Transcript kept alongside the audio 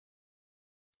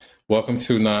Welcome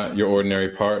to Not Your Ordinary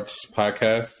Parts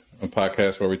podcast, a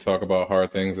podcast where we talk about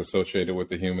hard things associated with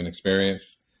the human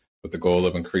experience with the goal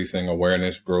of increasing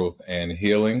awareness, growth, and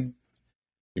healing.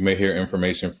 You may hear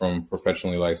information from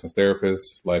professionally licensed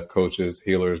therapists, life coaches,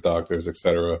 healers, doctors,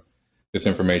 etc. This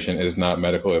information is not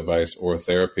medical advice or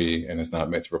therapy and is not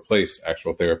meant to replace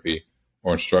actual therapy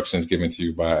or instructions given to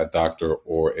you by a doctor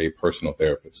or a personal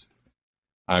therapist.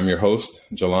 I'm your host,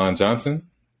 Jalon Johnson.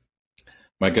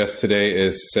 My guest today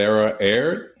is Sara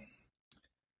Aird.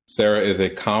 Sara is a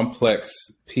complex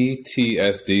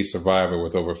PTSD survivor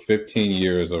with over 15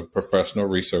 years of professional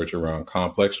research around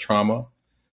complex trauma,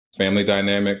 family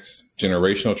dynamics,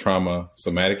 generational trauma,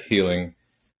 somatic healing,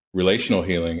 relational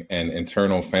healing, and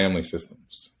internal family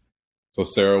systems. So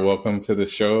Sara, welcome to the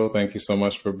show. Thank you so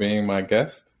much for being my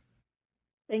guest.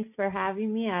 Thanks for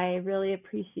having me. I really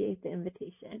appreciate the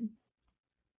invitation.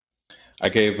 I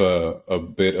gave a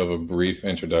bit of a brief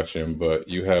introduction, but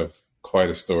you have quite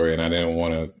a story, and I didn't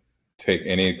want to take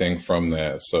anything from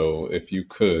that. So if you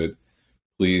could,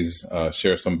 please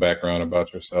share some background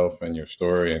about yourself and your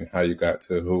story and how you got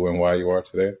to who and why you are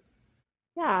today.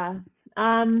 Yeah.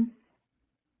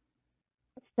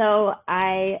 So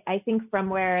I think from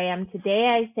where I am today,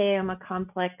 I say I'm a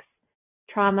complex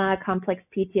trauma, complex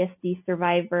PTSD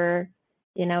survivor,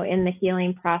 in the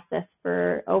healing process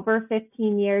for over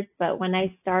 15 years. But when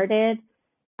I started,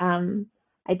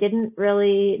 I didn't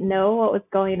really know what was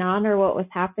going on or what was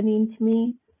happening to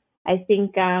me. I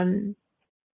think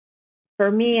for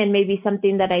me, and maybe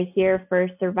something that I hear for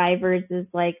survivors, is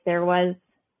like there was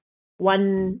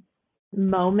one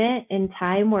moment in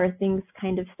time where things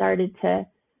kind of started to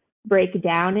break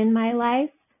down in my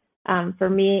life. For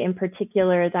me in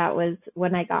particular, that was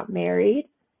when I got married.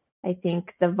 I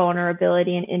think the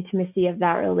vulnerability and intimacy of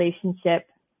that relationship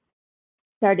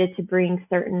started to bring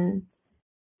certain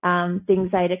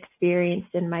things I'd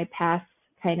experienced in my past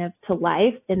kind of to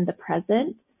life in the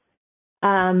present.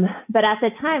 But at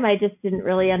the time, I just didn't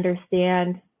really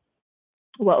understand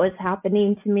what was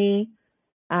happening to me,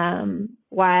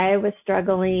 why I was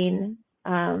struggling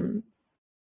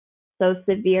so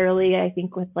severely, I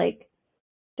think, with like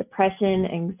depression,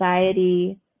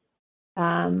 anxiety,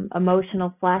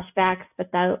 emotional flashbacks,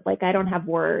 but that, like, I don't have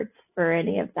words for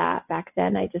any of that back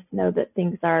then. I just know that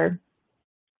things are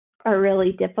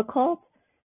really difficult,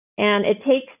 and it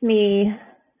takes me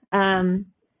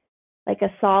like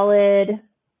a solid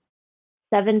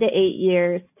 7 to 8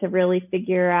 years to really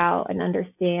figure out and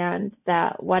understand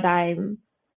that what I'm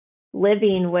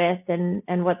living with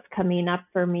and what's coming up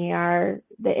for me are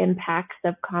the impacts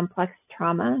of complex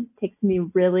trauma. It takes me a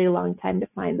really long time to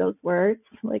find those words,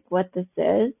 like what this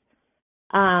is.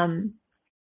 And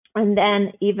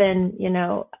then even,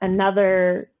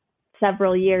 another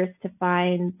several years to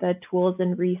find the tools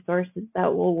and resources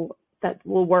that will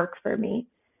work for me,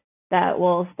 that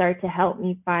will start to help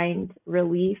me find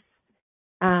relief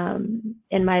in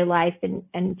my life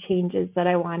and changes that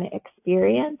I want to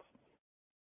experience.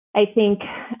 I think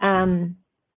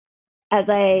as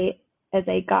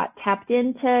I got tapped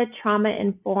into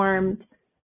trauma-informed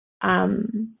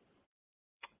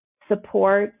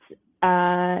support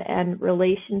and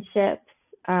relationships,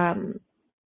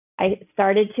 I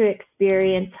started to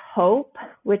experience hope,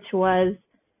 which was,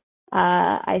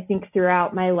 I think,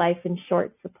 throughout my life in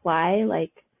short supply.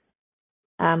 Like,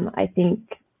 I think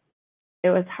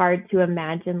it was hard to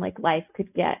imagine like life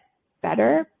could get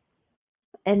better.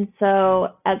 And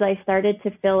so as I started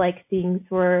to feel like things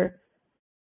were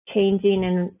changing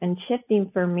and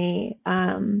shifting for me,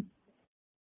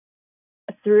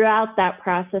 throughout that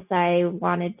process, I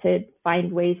wanted to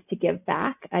find ways to give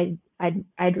back.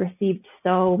 I'd received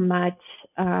so much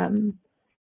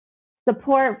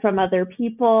support from other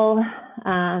people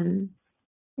in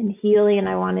healing, and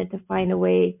I wanted to find a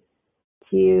way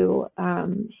to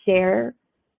share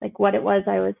like what it was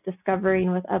I was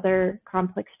discovering with other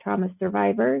complex trauma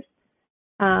survivors.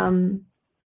 Eventually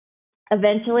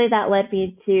that led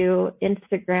me to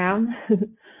Instagram,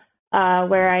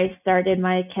 where I started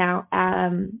my account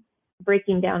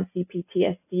breaking down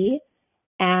CPTSD.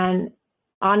 And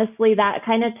honestly, that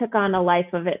kind of took on a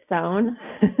life of its own.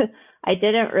 I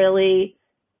didn't really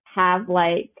have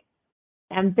like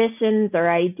ambitions or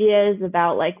ideas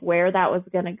about like where that was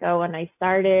going to go when I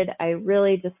started. I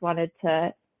really just wanted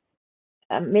to,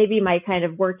 maybe my kind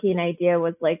of working idea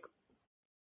was like,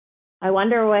 I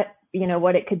wonder what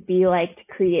it could be like to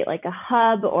create like a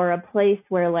hub or a place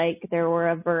where like there were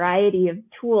a variety of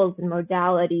tools and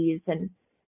modalities and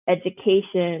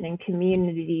education and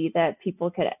community that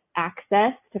people could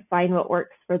access to find what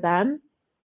works for them.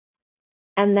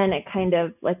 And then it kind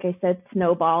of, like I said,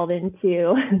 snowballed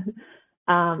into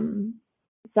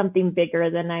something bigger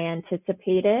than I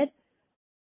anticipated.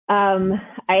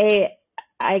 I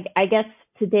guess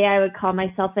today I would call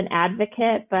myself an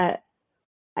advocate, but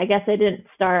I guess I didn't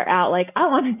start out like, I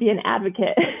want to be an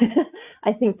advocate.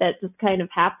 I think that just kind of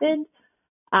happened.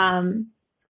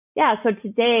 So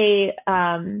today,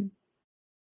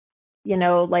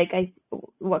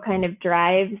 what kind of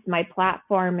drives my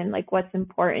platform and like what's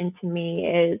important to me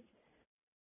is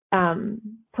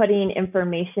putting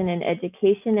information and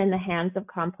education in the hands of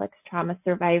complex trauma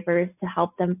survivors to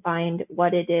help them find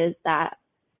what it is that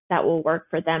will work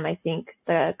for them. I think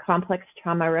the complex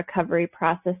trauma recovery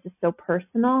process is so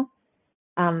personal,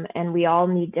 and we all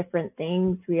need different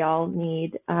things. We all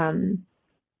need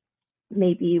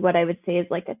maybe what I would say is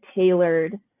like a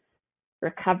tailored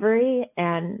recovery.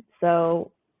 And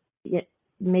so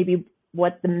maybe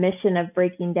what the mission of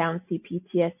breaking down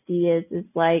CPTSD is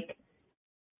like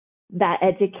that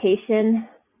education,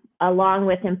 along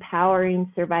with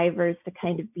empowering survivors to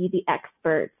kind of be the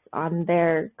experts on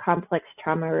their complex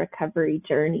trauma recovery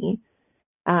journey.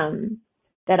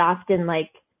 That often,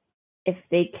 like, if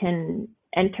they can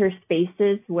enter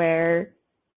spaces where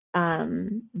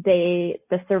the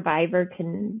survivor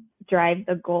can drive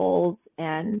the goals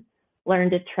and learn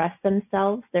to trust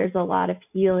themselves, there's a lot of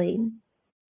healing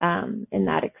in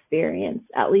that experience.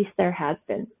 At least there has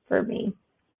been for me.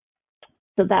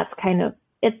 So that's kind of,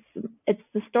 it's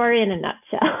the story in a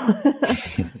nutshell.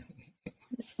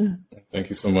 Thank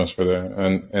you so much for that.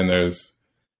 And there's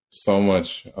so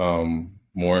much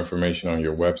more information on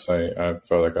your website. I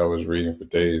felt like I was reading for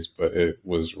days, but it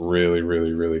was really,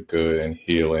 really, really good and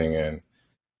healing. And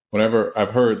whenever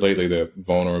I've heard lately that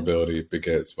vulnerability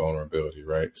begets vulnerability,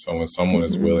 right? So when someone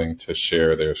is willing to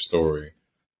share their story,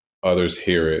 others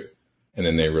hear it and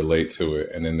then they relate to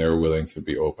it and then they're willing to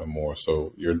be open more.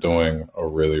 So you're doing a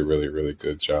really, really, really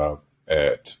good job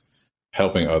at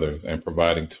helping others and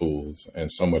providing tools and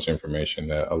so much information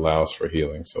that allows for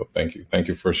healing. So thank you. Thank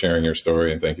you for sharing your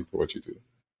story and thank you for what you do.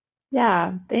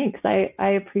 Yeah, thanks. I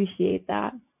appreciate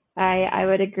that. I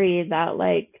would agree that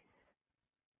like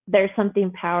there's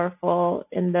something powerful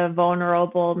in the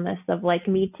vulnerableness of like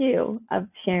me too, of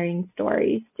sharing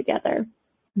stories together.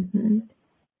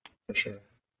 For sure.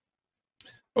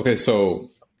 Okay,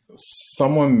 so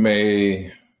someone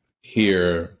may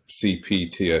hear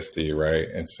CPTSD, right,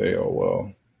 and say, oh,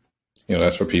 well,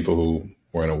 that's for people who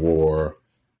were in a war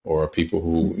or people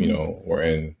who, were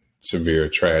in severe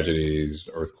tragedies,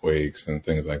 earthquakes and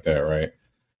things like that, right?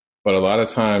 But a lot of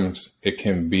times it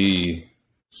can be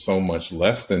so much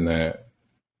less than that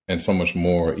and so much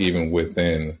more even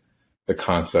within the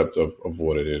concept of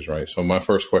what it is, right? So my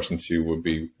first question to you would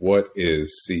be, what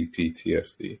is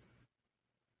CPTSD?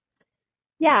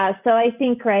 Yeah, so I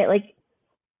think, right, like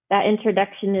that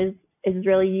introduction is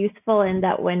really useful in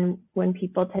that when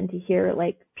people tend to hear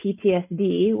like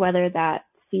PTSD, whether that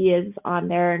C is on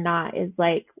there or not, is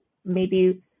like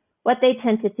maybe what they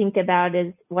tend to think about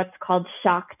is what's called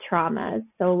shock traumas.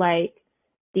 So like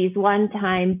these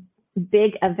one-time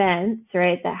big events,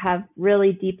 right, that have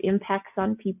really deep impacts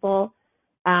on people.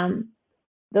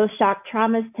 Those shock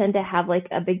traumas tend to have like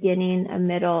a beginning, a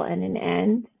middle, and an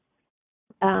end.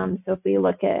 So if we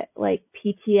look at like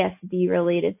PTSD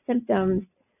related symptoms,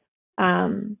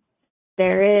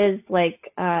 there is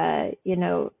like,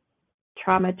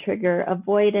 trauma trigger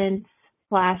avoidance,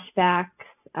 flashbacks,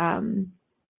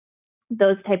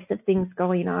 those types of things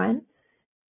going on.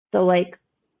 So like,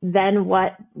 then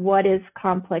what is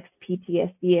complex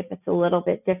PTSD if it's a little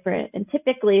bit different? And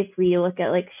typically if we look at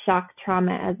like shock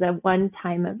trauma as a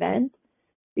one-time event,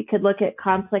 we could look at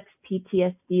complex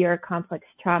PTSD or complex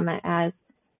trauma as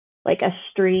like a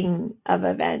string of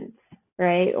events,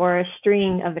 right? Or a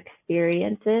string of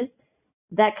experiences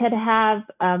that could have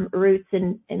roots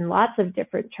in lots of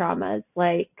different traumas,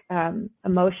 like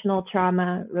emotional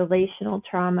trauma, relational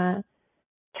trauma,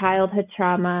 childhood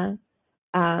trauma,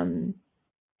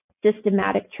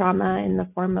 systematic trauma in the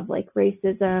form of like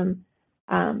racism,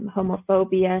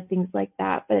 homophobia, things like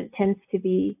that. But it tends to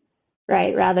be,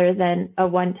 right, rather than a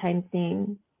one-time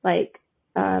thing, like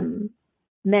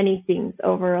many things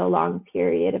over a long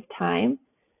period of time.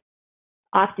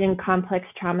 Often complex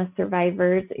trauma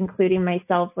survivors, including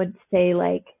myself, would say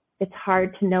like it's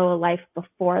hard to know a life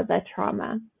before the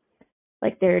trauma.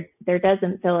 Like there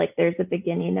doesn't feel like there's a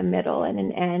beginning, a middle, and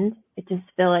an end. It just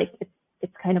feel like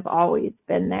it's kind of always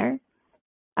been there.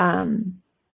 And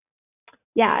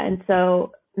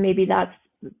so maybe that's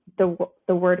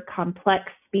the word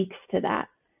complex speaks to that,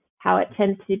 how it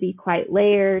tends to be quite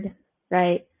layered,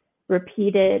 right?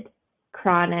 Repeated,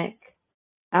 chronic,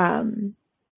 and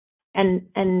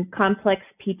complex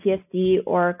PTSD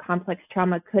or complex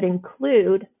trauma could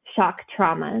include shock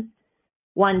traumas,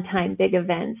 one-time big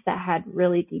events that had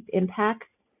really deep impacts.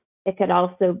 It could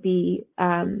also be,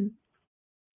 I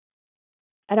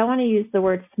don't want to use the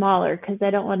word smaller because I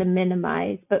don't want to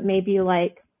minimize, but maybe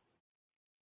like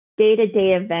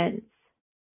day-to-day events,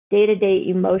 day-to-day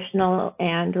emotional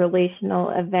and relational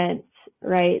events,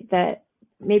 right, that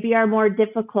maybe are more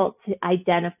difficult to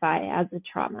identify as a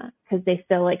trauma because they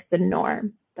feel like the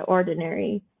norm, the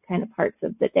ordinary kind of parts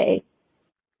of the day.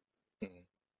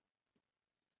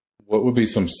 What would be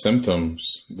some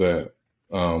symptoms that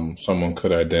someone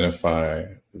could identify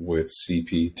with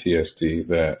CPTSD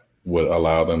that would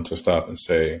allow them to stop and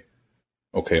say,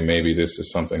 okay, maybe this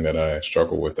is something that I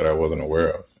struggle with that I wasn't aware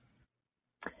of?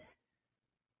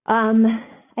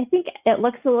 I think it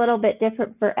looks a little bit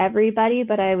different for everybody,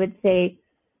 but I would say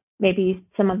maybe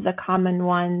some of the common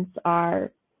ones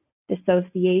are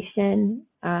dissociation,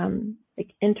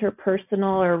 like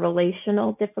interpersonal or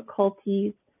relational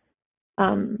difficulties,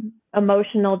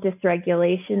 emotional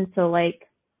dysregulation. So like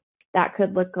that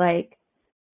could look like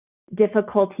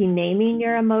difficulty naming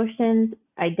your emotions,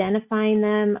 identifying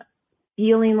them,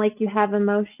 feeling like you have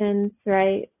emotions,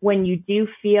 right? When you do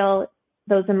feel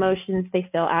those emotions, they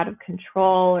feel out of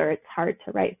control, or it's hard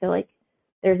to feel like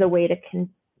there's a way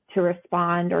to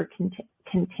respond or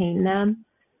contain them.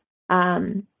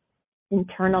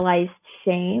 Internalized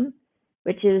shame,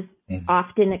 which is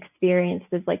often experienced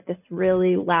as like this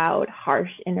really loud,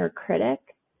 harsh inner critic.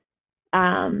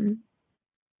 And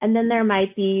then there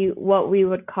might be what we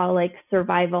would call like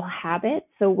survival habits,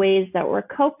 so ways that we're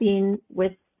coping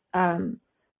with the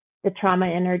trauma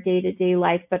in our day-to-day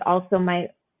life, but also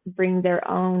might bring their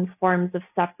own forms of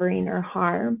suffering or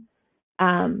harm.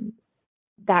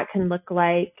 That can look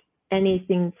like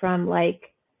anything from like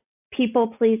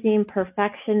people-pleasing,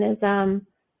 perfectionism,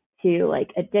 to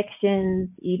like addictions,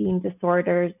 eating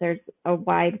disorders. There's a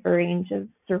wide range of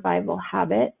survival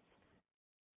habits.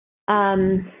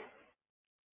 Trying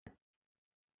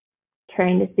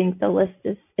to think, the list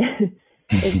is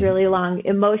really long.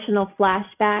 Emotional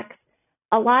flashbacks.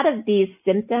 A lot of these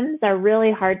symptoms are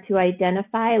really hard to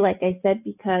identify, like I said,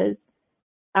 because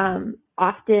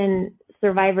often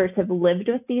survivors have lived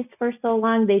with these for so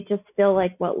long, they just feel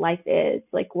like what life is,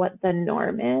 like what the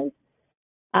norm is.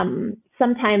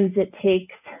 Sometimes it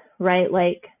takes, right,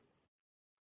 like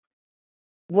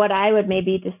what I would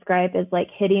maybe describe as like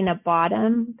hitting a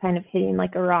bottom, kind of hitting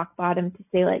like a rock bottom, to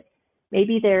say like,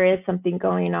 maybe there is something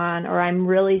going on, or I'm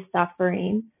really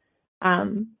suffering.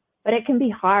 But it can be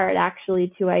hard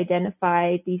actually to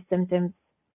identify these symptoms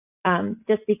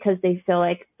just because they feel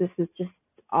like this is just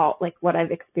all like what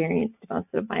I've experienced most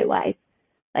of my life,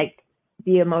 like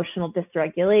the emotional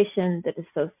dysregulation, the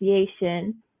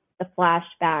dissociation, the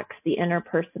flashbacks, the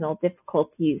interpersonal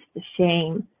difficulties, the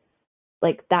shame,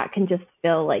 like that can just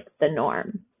feel like the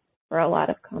norm for a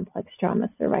lot of complex trauma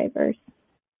survivors.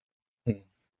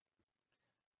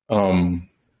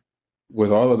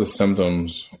 With all of the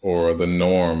symptoms or the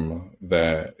norm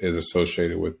that is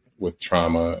associated with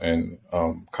trauma and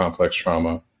complex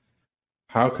trauma,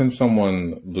 how can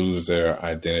someone lose their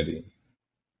identity?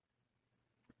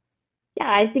 Yeah,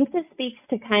 I think this speaks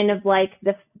to kind of like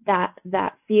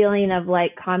that feeling of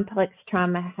like complex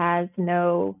trauma has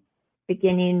no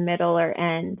beginning, middle, or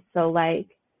end. So like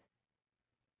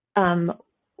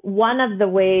one of the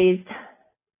ways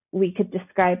we could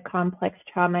describe complex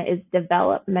trauma is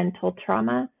developmental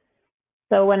trauma.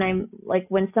 So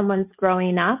when someone's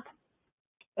growing up,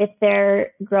 if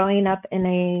they're growing up in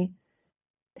a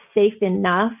safe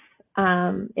enough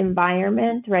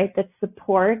environment, right, that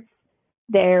supports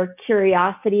their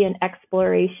curiosity and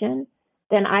exploration,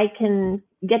 then I can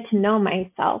get to know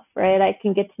myself, right? I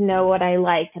can get to know what I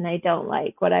like and I don't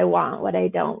like, what I want, what I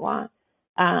don't want.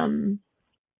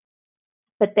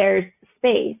 But there's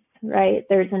space, right?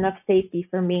 There's enough safety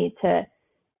for me to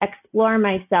explore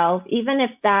myself, even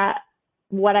if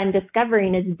what I'm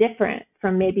discovering is different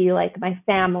from maybe like my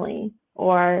family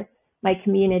or my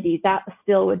community, that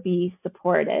still would be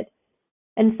supported.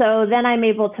 And so then I'm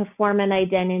able to form an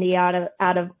identity out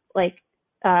of like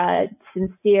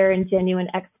sincere and genuine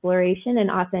exploration and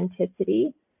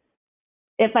authenticity.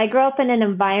 If I grow up in an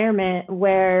environment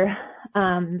where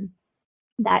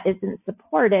that isn't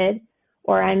supported,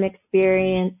 or I'm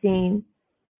experiencing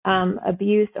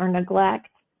abuse or neglect,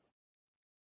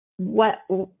 what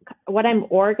I'm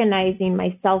organizing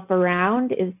myself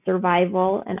around is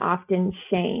survival and often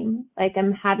shame. Like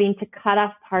I'm having to cut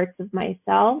off parts of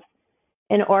myself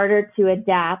in order to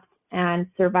adapt and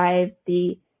survive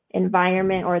the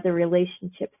environment or the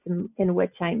relationships in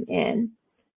which I'm in.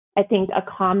 I think a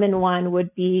common one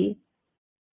would be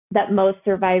that most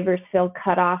survivors feel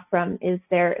cut off from is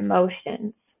their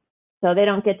emotions, So they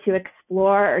don't get to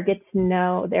explore or get to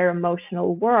know their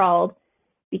emotional world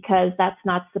because that's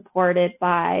not supported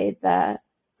by the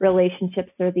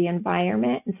relationships or the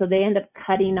environment. And so they end up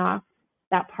cutting off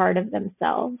that part of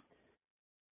themselves.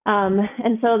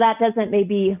 And so that doesn't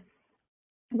maybe,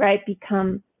 right,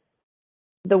 become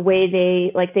the way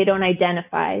they don't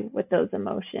identify with those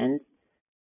emotions.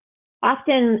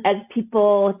 Often as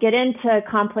people get into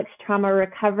complex trauma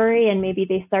recovery and maybe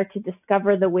they start to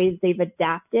discover the ways they've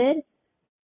adapted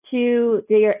to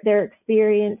their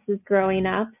experiences growing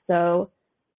up. So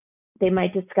they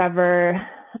might discover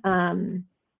that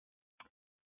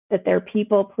they're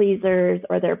people pleasers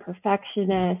or they're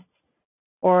perfectionists,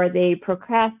 or they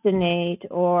procrastinate,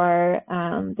 or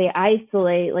they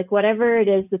isolate, like whatever it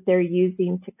is that they're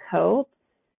using to cope.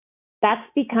 That's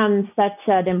become such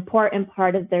an important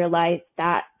part of their life.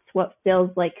 That's what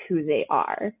feels like who they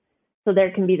are. So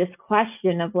there can be this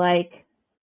question of like,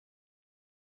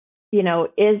 you know,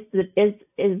 is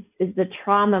the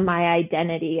trauma my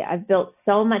identity? I've built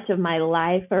so much of my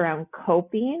life around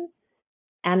coping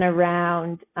and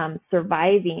around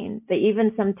surviving that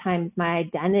even sometimes my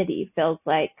identity feels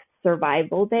like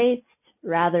survival based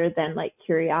rather than like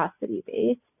curiosity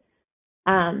based.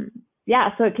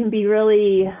 So it can be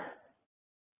really,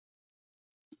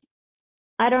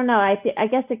 I don't know, I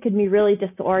guess it could be really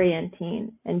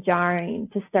disorienting and jarring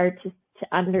to start to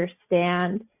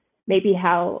understand maybe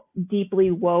how deeply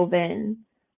woven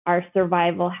our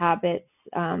survival habits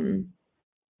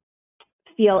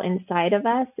feel inside of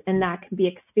us, and that can be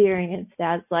experienced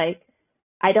as like,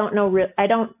 I don't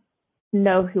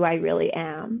know who I really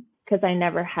am because I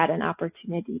never had an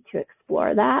opportunity to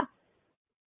explore that.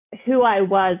 Who I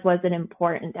wasn't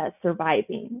important as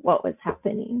surviving what was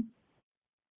happening.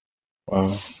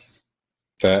 Wow.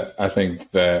 I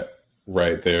think that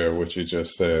right there, what you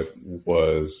just said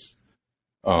was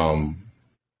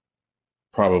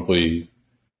probably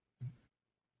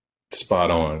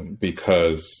spot on,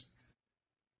 because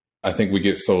I think we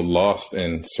get so lost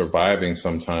in surviving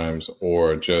sometimes,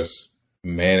 or just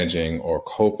managing or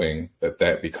coping,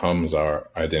 that becomes our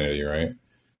identity, right?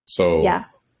 So yeah.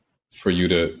 for you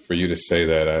to say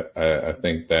that, I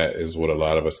think that is what a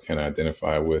lot of us can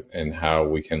identify with, and how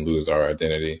we can lose our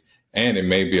identity. And it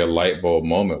may be a light bulb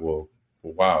moment. Well,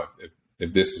 wow,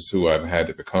 if this is who I've had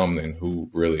to become, then who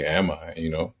really am I?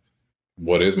 You know,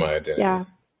 what is my identity? Yeah,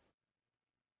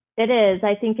 it is.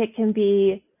 I think it can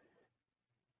be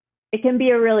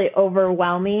a really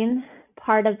overwhelming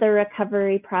part of the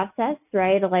recovery process,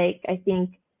 right? Like, I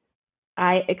think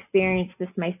I experienced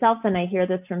this myself, and I hear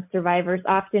this from survivors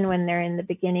often when they're in the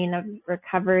beginning of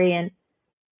recovery and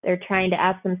they're trying to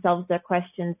ask themselves the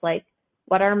questions like,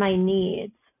 what are my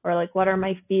needs? Or like, what are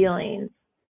my feelings?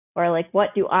 Or like,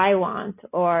 what do I want?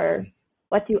 Or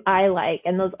what do I like?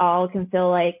 And those all can feel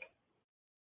like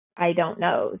I don't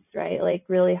knows, right? Like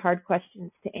really hard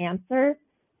questions to answer,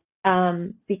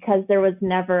 because there was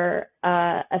never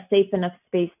a safe enough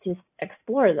space to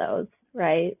explore those,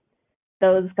 right?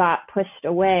 Those got pushed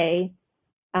away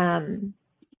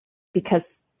because,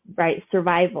 right,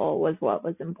 survival was what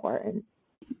was important.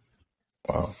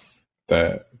 Wow.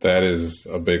 That is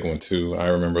a big one too. I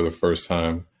remember the first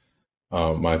time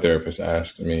my therapist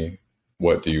asked me,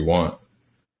 "What do you want?"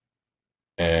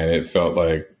 And it felt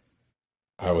like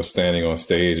I was standing on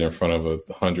stage in front of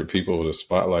 100 people with a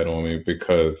spotlight on me,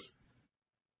 because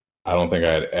I don't think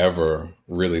I had ever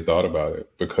really thought about it,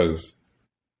 because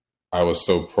I was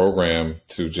so programmed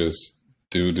to just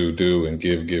do, and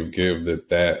give,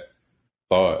 that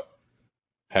thought,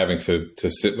 having to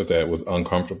sit with that, was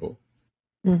uncomfortable.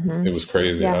 Mm-hmm. It was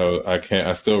crazy. Yeah.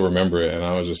 I still remember it. And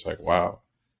I was just like, wow,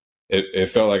 it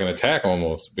felt like an attack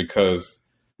almost, because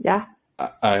Yeah.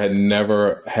 I had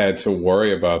never had to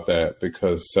worry about that,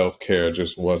 because self-care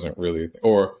just wasn't really,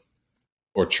 or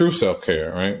true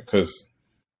self-care, right? Because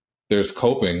there's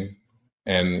coping,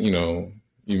 and, you know,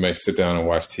 you may sit down and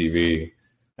watch TV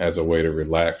as a way to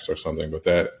relax or something, but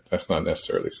that's not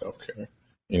necessarily self-care.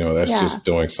 You know, that's just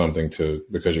doing something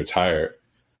because you're tired.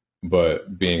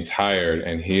 But being tired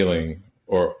and healing,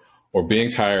 or being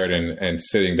tired and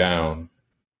sitting down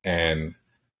and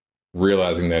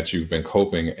realizing that you've been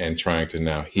coping and trying to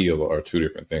now heal, are two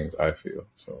different things, I feel.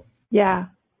 So yeah,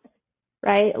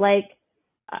 right. Like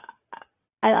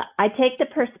I take the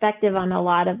perspective on a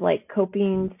lot of like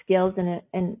coping skills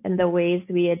and the ways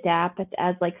we adapt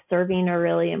as like serving a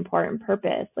really important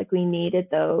purpose. Like we needed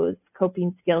those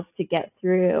coping skills to get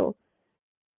through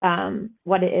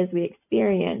what it is we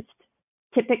experienced.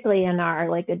 Typically in our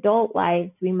like adult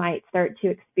lives, we might start to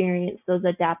experience those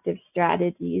adaptive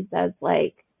strategies as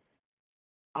like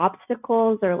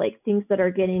obstacles or like things that are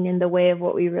getting in the way of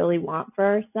what we really want for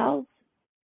ourselves.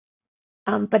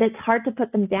 but it's hard to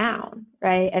put them down,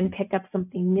 right, and pick up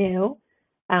something new.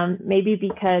 Maybe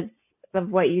because of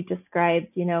what you described,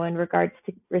 in regards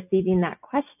to receiving that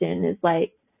question is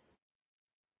like,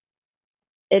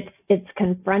 it's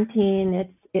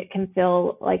confronting. It can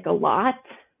feel like a lot,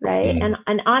 right? Mm.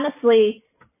 And honestly,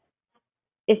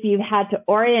 if you've had to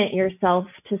orient yourself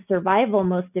to survival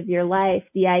most of your life,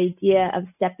 the idea of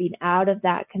stepping out of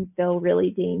that can feel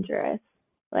really dangerous.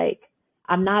 Like,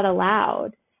 I'm not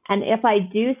allowed. And if I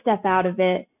do step out of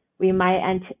it, we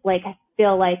might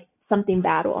feel like something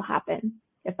bad will happen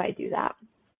if I do that.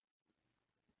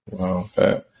 Wow,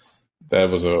 that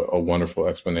was a wonderful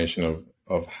explanation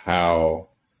of how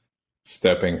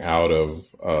stepping out of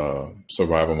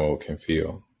survival mode can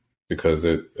feel, because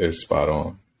it is spot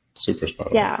on, super spot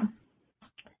on. Yeah.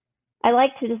 I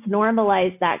like to just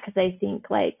normalize that, because I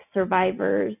think like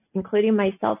survivors, including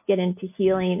myself, get into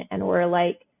healing and we're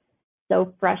like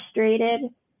so frustrated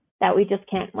that we just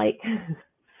can't like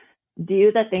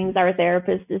do the things our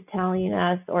therapist is telling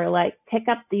us, or like pick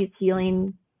up these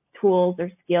healing tools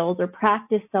or skills or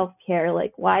practice self-care.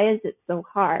 Like, why is it so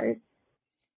hard?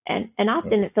 And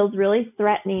often it feels really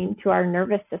threatening to our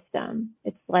nervous system.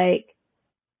 It's like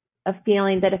a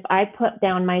feeling that if I put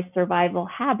down my survival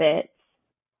habits,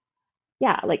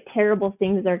 like terrible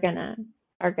things are gonna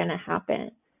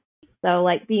happen. So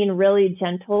like being really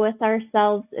gentle with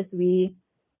ourselves as we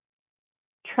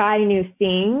try new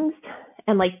things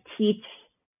and like teach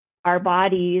our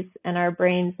bodies and our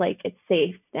brains like it's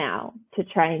safe now to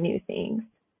try new things,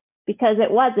 because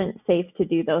it wasn't safe to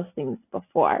do those things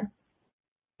before.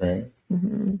 Right.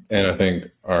 Mm-hmm. And I think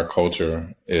our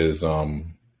culture is,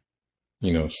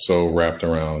 so wrapped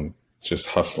around just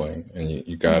hustling, and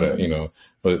you gotta, Mm-hmm.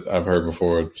 but I've heard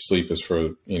before, sleep is for,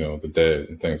 the dead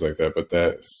and things like that, but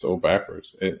that's so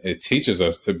backwards. It teaches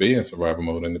us to be in survival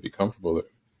mode and to be comfortable there.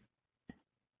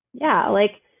 Yeah.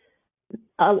 Like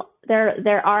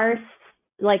there are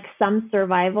like some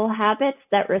survival habits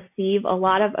that receive a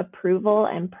lot of approval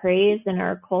and praise in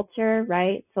our culture,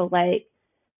 right? So like,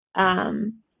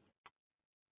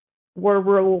 we're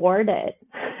rewarded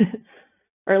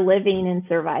for living in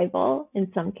survival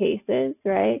in some cases,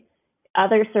 right?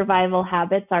 Other survival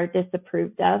habits are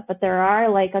disapproved of, but there are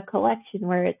like a collection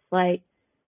where it's like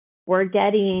we're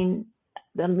getting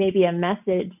maybe a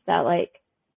message that like,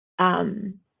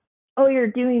 oh, you're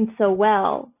doing so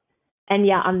well. And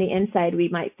yeah, on the inside, we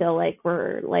might feel like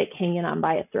we're like hanging on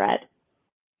by a thread.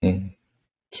 Mm-hmm.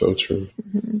 So true.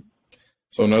 Mm-hmm.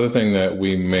 So another thing that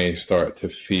we may start to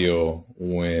feel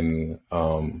when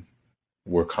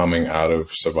we're coming out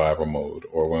of survival mode,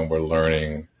 or when we're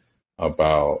learning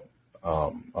about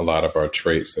a lot of our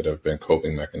traits that have been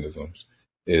coping mechanisms,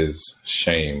 is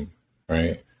shame,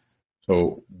 right?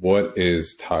 So what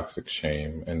is toxic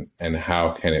shame, and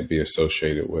how can it be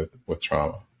associated with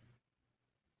trauma?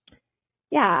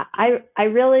 Yeah, I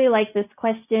really like this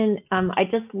question. I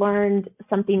just learned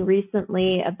something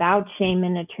recently about shame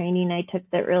in a training I took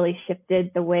that really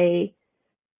shifted the way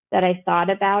that I thought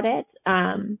about it.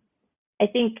 I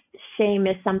think shame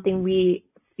is something we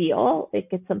feel, like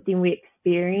it's something we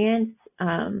experience.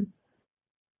 I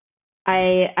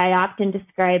often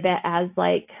describe it as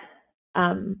like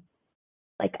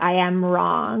I am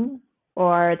wrong,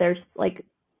 or there's like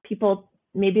people,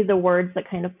 maybe the words that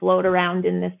kind of float around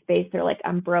in this space are like,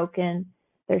 I'm broken,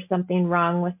 there's something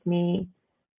wrong with me.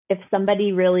 If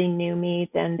somebody really knew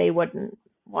me, then they wouldn't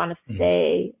want to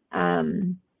stay.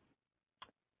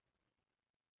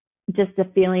 Just a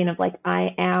feeling of like,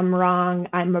 I am wrong,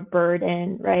 I'm a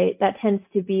burden, right? That tends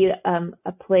to be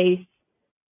a place.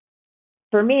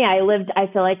 For me, I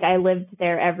feel like I lived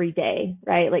there every day,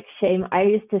 right? Like shame, I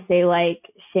used to say like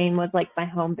shame was like my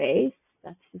home base.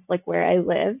 That's just like where I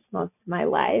lived most of my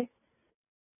life.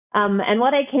 And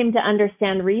what I came to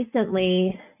understand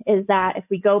recently is that if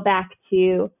we go back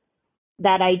to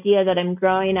that idea that I'm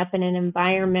growing up in an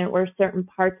environment where certain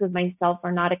parts of myself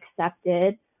are not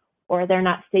accepted, or they're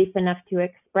not safe enough to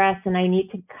express, and I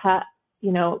need to cut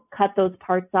those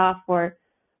parts off or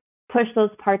push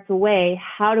those parts away,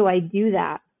 how do I do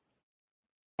that?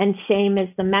 And shame is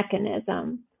the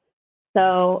mechanism.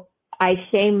 So I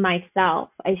shame myself.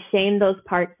 I shame those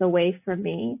parts away from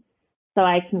me so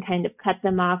I can kind of cut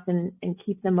them off and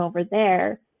keep them over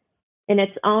there. In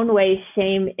its own way,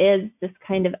 shame is this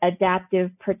kind of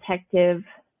adaptive, protective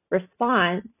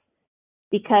response,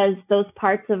 because those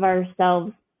parts of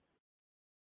ourselves,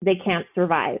 they can't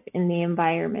survive in the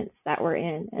environments that we're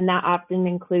in. And that often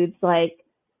includes like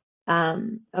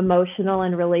emotional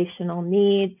and relational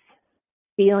needs,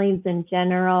 feelings in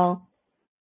general,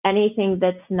 anything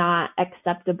that's not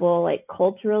acceptable like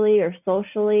culturally or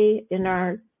socially in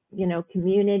our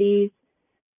communities.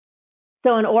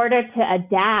 So in order to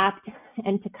adapt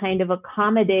and to kind of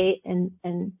accommodate and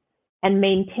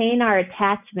maintain our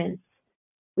attachments,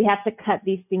 we have to cut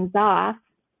these things off.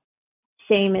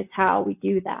 Shame is how we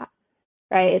do that,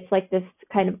 right? It's like this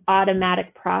kind of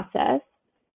automatic process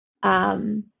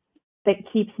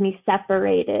that keeps me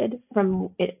separated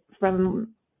from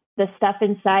the stuff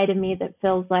inside of me that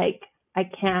feels like I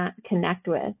can't connect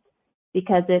with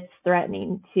because it's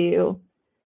threatening to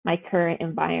my current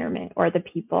environment or the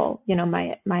people,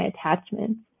 my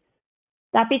attachments.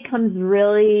 That becomes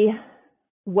really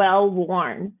well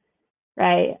worn,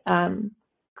 right?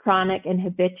 Chronic and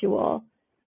habitual,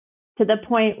 to the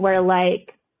point where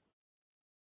like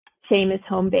shame is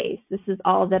home base. This is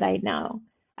all that I know.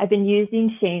 I've been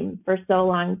using shame for so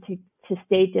long to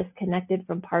stay disconnected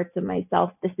from parts of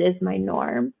myself. This is my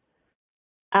norm.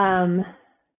 And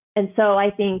so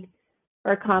I think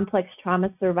for complex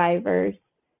trauma survivors,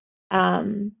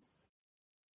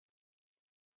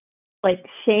 like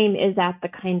shame is at the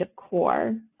kind of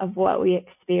core of what we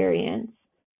experience.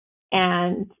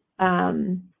 And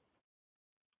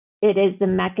it is the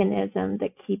mechanism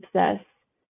that keeps us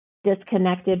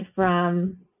disconnected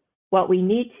from what we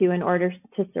need to in order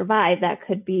to survive. That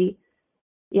could be,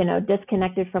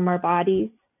 disconnected from our bodies,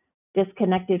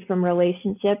 disconnected from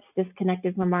relationships,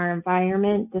 disconnected from our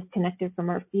environment, disconnected from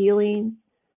our feelings.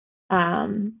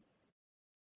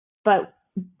 But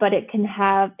it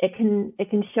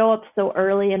can show up so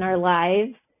early in our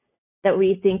lives that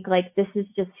we think like, this is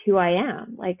just who I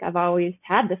am. Like I've always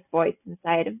had this voice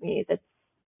inside of me that's,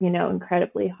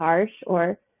 incredibly harsh,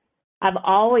 or I've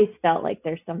always felt like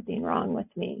there's something wrong with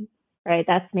me, right?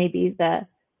 That's maybe the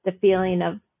feeling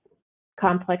of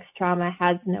complex trauma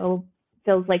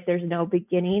feels like there's no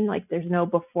beginning, like there's no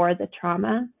before the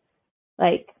trauma.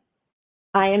 Like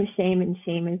I am shame and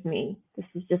shame is me. This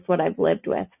is just what I've lived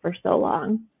with for so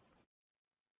long.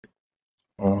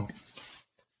 Well,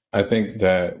 I think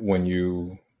that when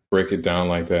you break it down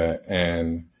like that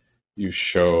and you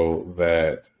show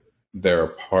that there are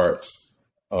parts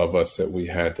of us that we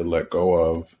had to let go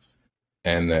of,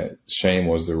 and that shame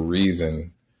was the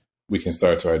reason, we can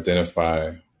start to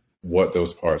identify what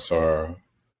those parts are,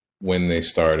 when they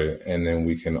started, and then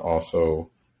we can also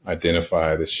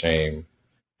identify the shame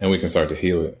and we can start to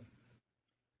heal it.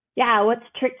 Yeah, what's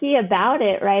tricky about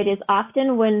it, right, is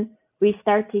often when we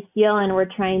start to heal and we're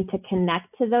trying to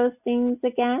connect to those things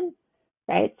again,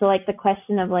 right? So like the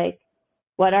question of like,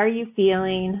 what are you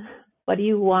feeling? What do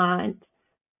you want?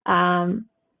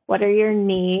 What are your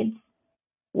needs?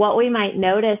 What we might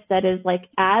notice that is like,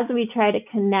 as we try to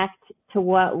connect to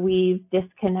what we've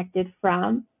disconnected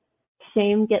from,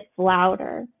 shame gets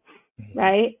louder,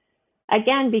 right?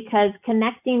 Again, because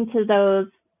connecting to those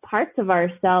parts of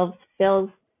ourselves feels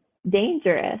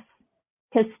dangerous.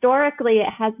 Historically, it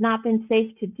has not been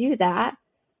safe to do that.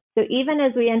 So even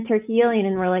as we enter healing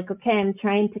and we're like, okay, I'm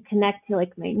trying to connect to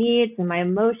like my needs and my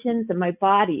emotions and my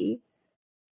body,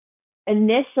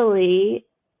 initially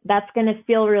that's going to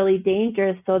feel really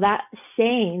dangerous. So that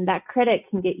shame, that critic,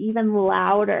 can get even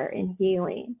louder in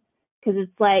healing, because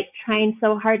it's like trying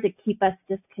so hard to keep us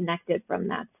disconnected from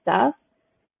that stuff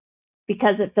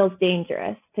because it feels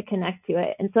dangerous to connect to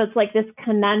it. And so it's like this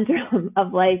conundrum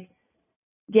of like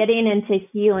getting into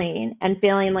healing and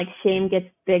feeling like shame gets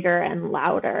bigger and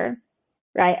louder,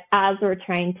 right? As we're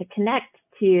trying to connect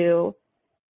to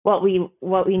what we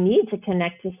need to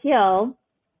connect to heal,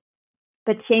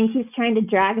 but shame keeps trying to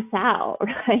drag us out,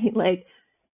 right? Like,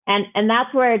 and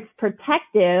that's where it's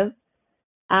protective,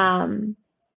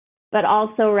 but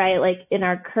also, right, like in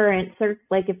our current search,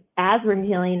 like if as we're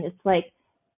healing, it's like,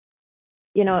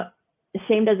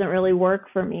 shame doesn't really work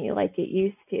for me like it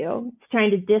used to. It's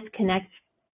trying to disconnect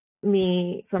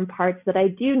me from parts that I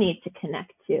do need to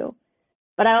connect to.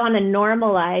 But I want to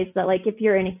normalize that, like, if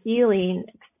you're in a healing,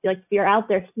 like if you're out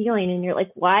there healing and you're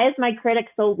like, why is my critic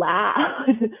so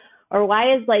loud? Or why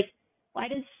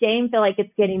does shame feel like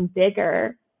it's getting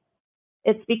bigger?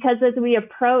 It's because as we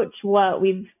approach what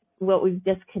we've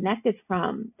disconnected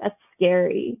from, that's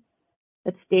scary.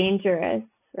 That's dangerous,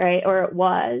 right? Or it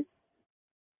was.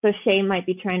 So shame might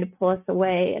be trying to pull us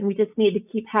away. And we just need to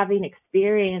keep having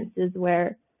experiences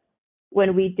where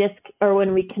when we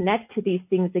connect to these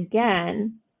things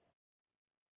again,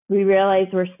 we realize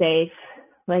we're safe.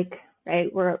 Like,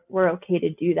 right, we're okay to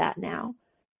do that now.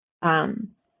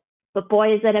 But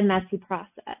boy, is it a messy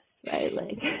process, right?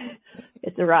 Like,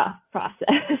 it's a rough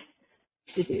process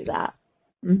to do that.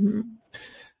 Mm-hmm.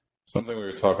 Something we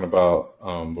were talking about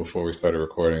before we started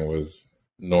recording was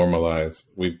normalize.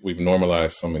 We've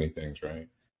normalized so many things, right?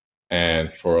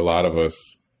 And for a lot of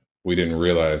us, we didn't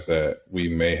realize that we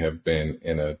may have been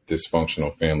in a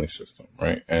dysfunctional family system,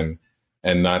 right? And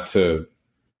And not to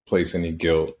place any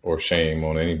guilt or shame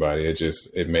on anybody.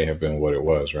 It may have been what it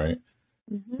was, right?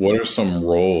 Mm-hmm. What are some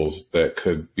roles that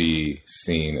could be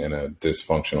seen in a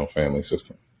dysfunctional family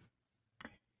system?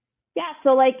 Yeah.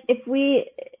 So like if we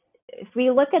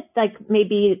look at like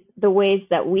maybe the ways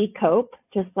that we cope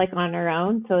just like on our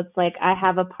own. So it's like I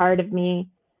have a part of me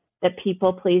that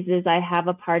people pleases. I have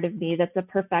a part of me that's a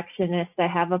perfectionist. I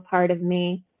have a part of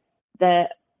me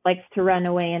that likes to run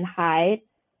away and hide.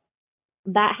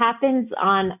 That happens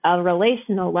on a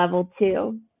relational level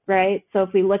too, right? So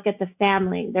if we look at the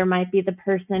family, there might be the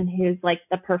person who's like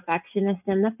the perfectionist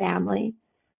in the family.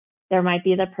 There might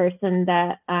be the person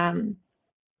that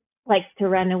likes to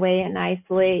run away and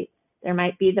isolate. There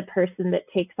might be the person that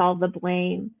takes all the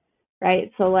blame,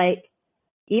 right? So like,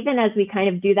 even as we kind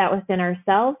of do that within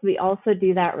ourselves, we also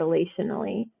do that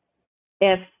relationally.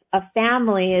 If a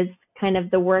family is kind of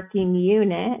the working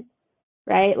unit,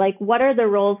 right? Like what are the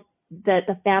roles that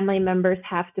the family members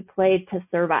have to play to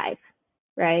survive,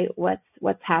 right?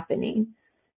 What's happening?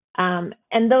 And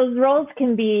those roles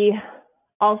can be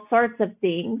all sorts of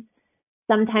things.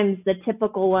 Sometimes the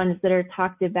typical ones that are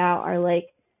talked about are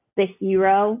like the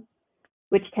hero,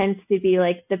 which tends to be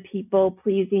like the people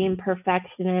pleasing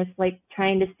perfectionist, like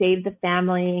trying to save the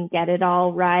family and get it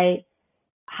all right.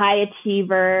 High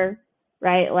achiever,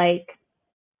 right? Like,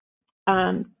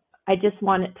 I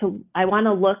want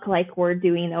to look like we're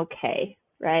doing okay,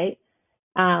 right?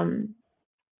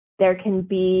 There can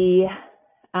be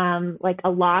like a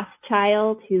lost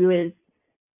child who is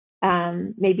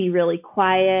maybe really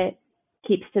quiet,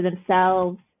 keeps to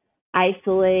themselves,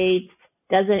 isolates,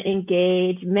 doesn't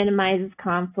engage, minimizes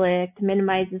conflict,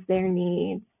 minimizes their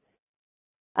needs.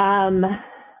 Sometimes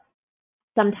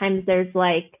there's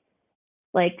like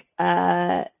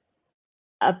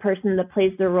a person that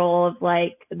plays the role of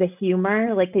like the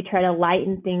humor, like they try to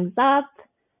lighten things up,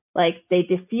 like they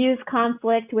diffuse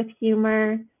conflict with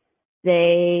humor,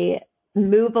 they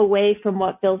move away from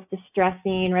what feels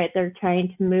distressing, right? They're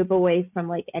trying to move away from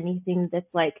like anything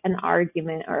that's like an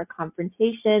argument or a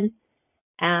confrontation.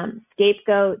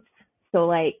 Scapegoats, so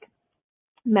like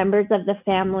members of the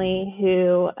family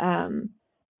who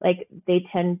like they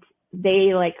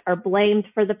like are blamed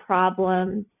for the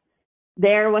problems.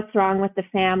 They're what's wrong with the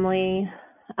family.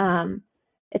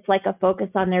 It's like a focus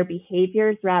on their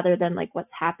behaviors rather than like what's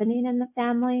happening in the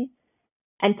family.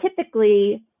 And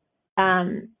typically,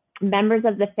 members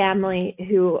of the family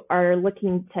who are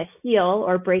looking to heal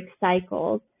or break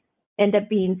cycles end up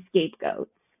being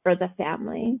scapegoats for the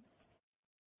family,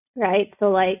 right? So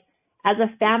like as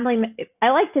a family, I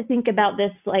like to think about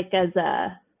this like as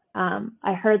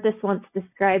I heard this once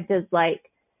described as like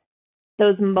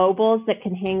those mobiles that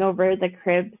can hang over the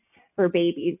cribs for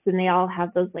babies, and they all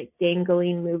have those like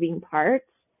dangling moving parts.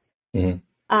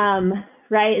 Mm-hmm.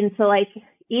 Right. And so like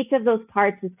each of those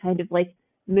parts is kind of like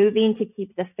moving to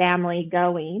keep the family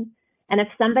going. And if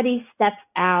somebody steps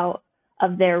out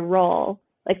of their role,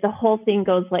 like the whole thing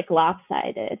goes like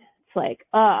lopsided. It's like,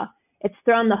 it's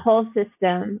thrown the whole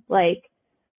system like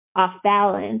off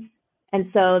balance.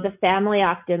 And so the family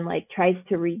often like tries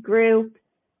to regroup.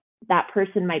 That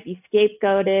person might be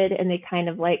scapegoated, and they kind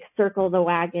of like circle the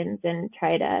wagons and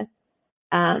try to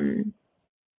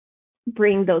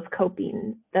bring those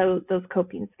coping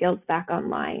skills back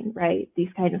online, right?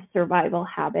 These kind of survival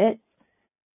habits.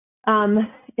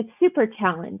 It's super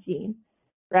challenging,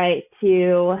 right,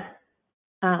 to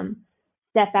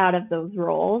step out of those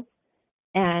roles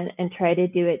and try to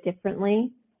do it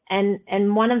differently.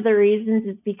 And one of the reasons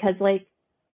is because like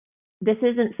this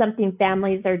isn't something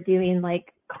families are doing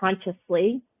like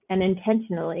consciously and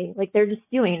intentionally. Like they're just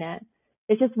doing it.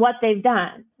 It's just what they've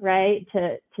done, right,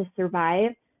 to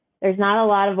survive. There's not a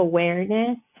lot of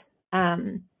awareness.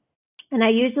 And I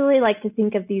usually like to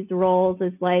think of these roles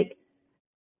as like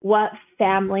what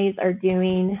families are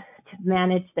doing to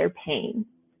manage their pain,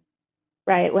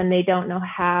 right, when they don't know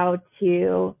how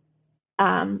to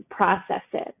process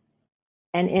it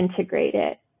and integrate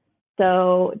it.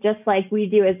 So just like we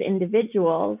do as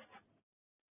individuals,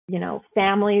 you know,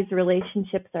 families,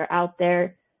 relationships are out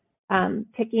there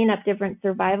picking up different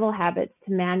survival habits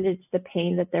to manage the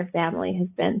pain that their family has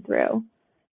been through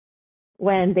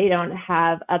when they don't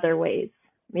have other ways,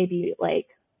 maybe like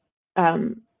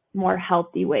more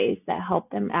healthy ways that help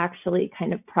them actually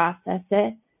kind of process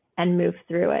it and move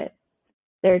through it.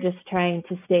 They're just trying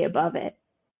to stay above it,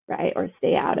 right? Or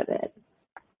stay out of it.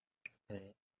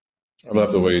 I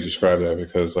love the way you describe that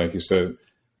because, like you said,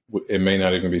 it may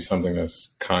not even be something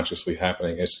that's consciously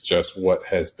happening. It's just what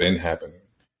has been happening,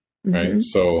 right? Mm-hmm.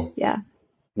 So yeah,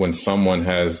 when someone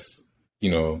has, you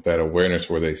know, that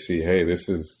awareness where they see, hey, this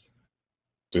is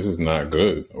this is not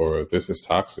good, or this is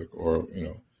toxic, or,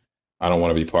 I don't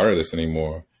want to be part of this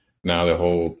anymore. Now the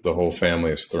whole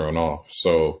family is thrown off.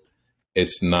 So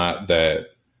it's not that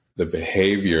the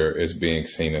behavior is being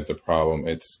seen as the problem.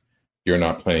 It's you're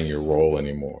not playing your role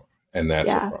anymore. And that's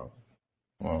a Yeah. problem.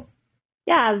 Wow.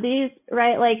 Yeah,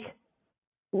 right, like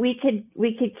we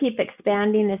could keep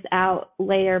expanding this out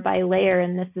layer by layer,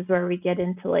 and this is where we get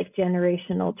into like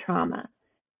generational trauma,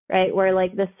 right? Where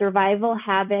like the survival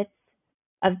habits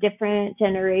of different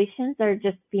generations are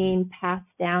just being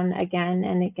passed down again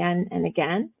and again and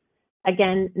again.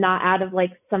 Again, not out of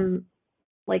like some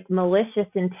like malicious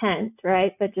intent,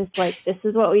 right? But just like, this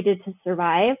is what we did to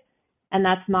survive. And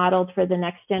that's modeled for the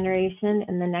next generation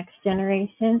and the next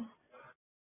generation.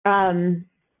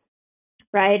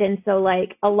 Right. And so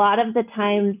like a lot of the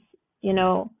times,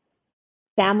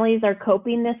 families are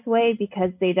coping this way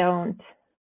because they don't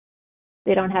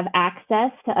have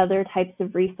access to other types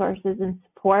of resources and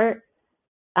support.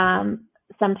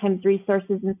 Sometimes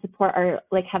resources and support are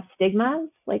like have stigmas,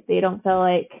 like they don't feel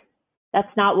like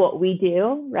that's not what we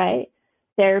do, right?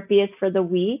 Therapy is for the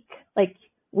weak, like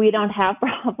we don't have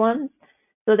problems.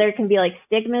 So there can be like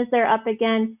stigmas they're up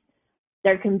against.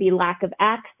 There can be lack of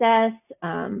access,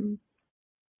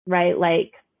 right?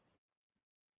 Like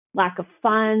lack of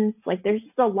funds, like there's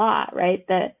just a lot, right?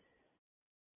 That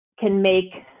can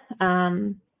make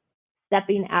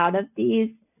stepping out of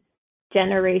these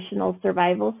generational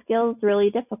survival skills really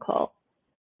difficult.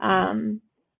 And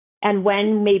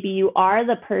when maybe you are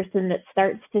the person that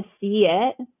starts to see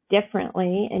it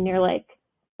differently and you're like,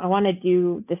 I want to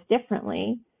do this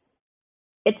differently,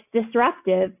 it's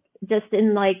disruptive just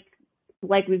in like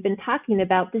we've been talking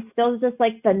about. This feels just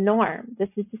like the norm. This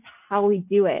is just how we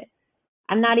do it.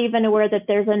 I'm not even aware that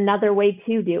there's another way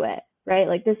to do it, right?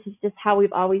 Like this is just how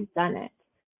we've always done it.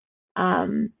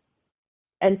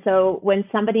 And so when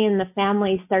somebody in the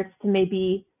family starts to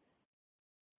maybe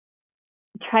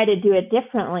try to do it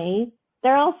differently,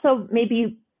 they're also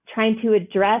maybe trying to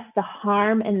address the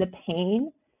harm and the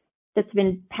pain that's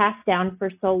been passed down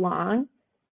for so long.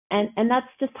 And that's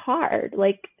just hard.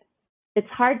 Like it's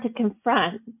hard to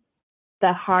confront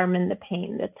the harm and the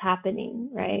pain that's happening,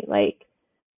 right? Like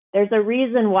there's a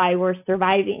reason why we're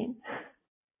surviving,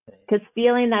 because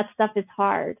feeling that stuff is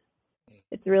hard.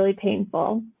 It's really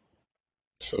painful.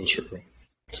 So true.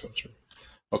 So true.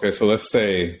 Okay, so let's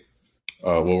say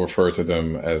we'll refer to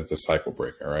them as the cycle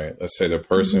breaker, right? Let's say the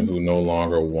person who no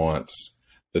longer wants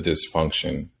the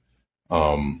dysfunction,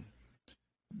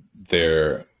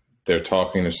 they're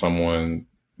talking to someone,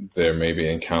 they're maybe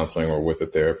in counseling or with a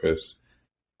therapist,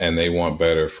 and they want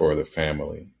better for the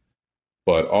family.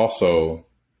 But also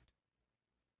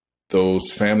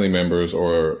those family members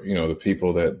or, the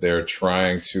people that they're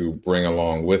trying to bring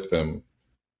along with them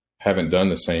haven't done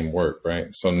the same work, right?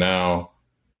 So now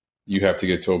you have to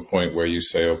get to a point where you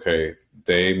say, okay,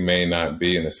 they may not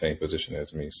be in the same position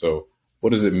as me. So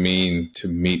what does it mean to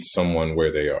meet someone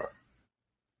where they are?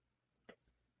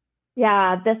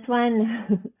 Yeah, this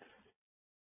one,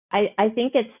 I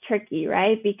think it's tricky,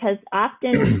 right? Because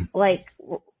often like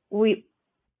we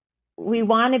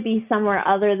want to be somewhere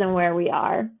other than where we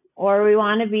are, or we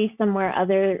want to be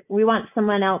we want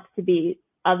someone else to be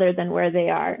other than where they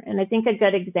are. And I think a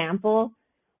good example,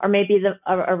 or maybe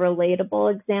a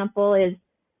relatable example, is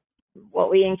what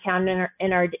we encounter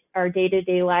in our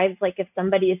day-to-day lives. Like if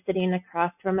somebody is sitting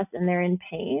across from us and they're in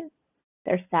pain,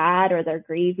 they're sad or they're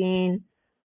grieving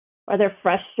or they're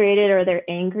frustrated or they're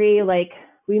angry, like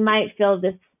we might feel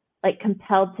this like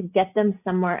compelled to get them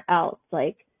somewhere else.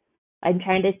 Like I'm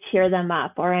trying to cheer them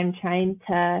up, or I'm trying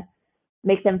to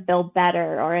make them feel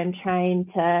better, or I'm trying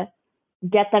to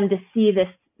get them to see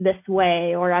this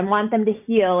way, or I want them to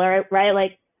heal, or right,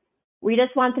 like we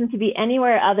just want them to be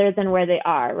anywhere other than where they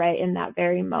are, right, in that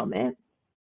very moment.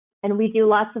 And we do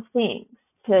lots of things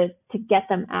to get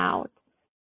them out.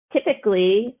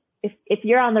 Typically, if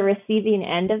you're on the receiving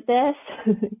end of this,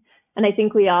 and I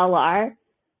think we all are,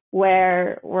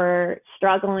 where we're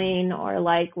struggling or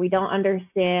like we don't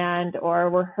understand or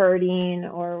we're hurting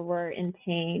or we're in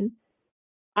pain,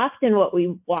 often what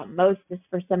we want most is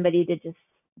for somebody to just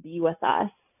be with us,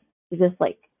 to just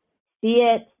like see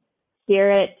it,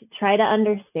 hear it, try to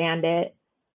understand it,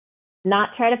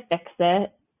 not try to fix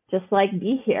it, just like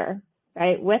be here,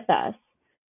 right, with us.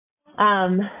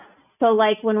 So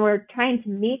like when we're trying to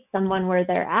meet someone where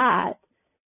they're at,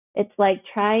 it's like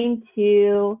trying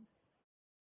to,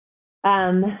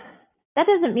 that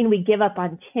doesn't mean we give up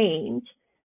on change,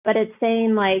 but it's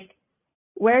saying like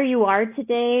where you are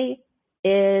today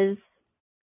is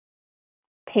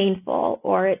painful,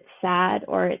 or it's sad,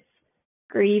 or it's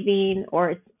grieving,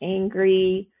 or it's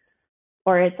angry,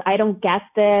 or it's I don't get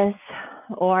this,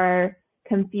 or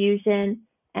confusion,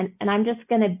 and I'm just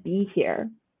going to be here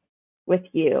with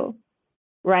you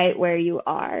right where you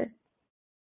are.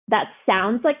 That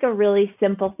sounds like a really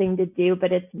simple thing to do,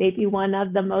 but it's maybe one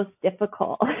of the most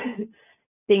difficult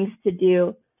things to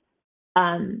do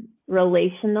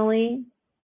relationally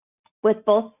with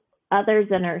both others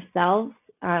and ourselves,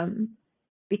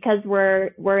 because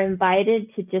we're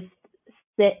invited to just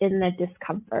sit in the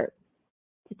discomfort,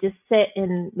 to just sit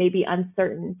in maybe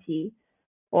uncertainty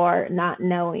or not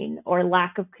knowing or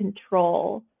lack of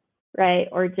control, right?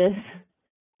 Or just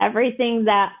everything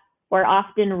that we're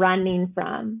often running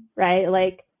from, right?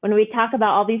 Like when we talk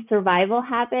about all these survival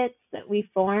habits that we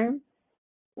form,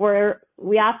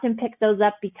 we often pick those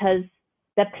up because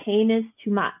the pain is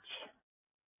too much.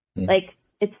 Like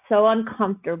it's so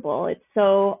uncomfortable, it's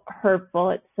so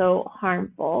hurtful, it's so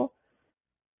harmful.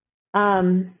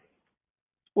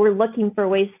 We're looking for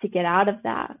ways to get out of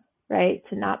that, right?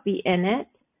 To not be in it.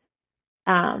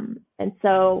 And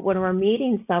so when we're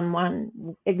meeting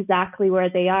someone exactly where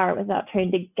they are without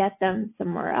trying to get them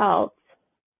somewhere else,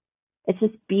 it's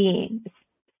just being, it's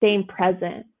staying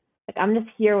present. Like I'm just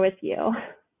here with you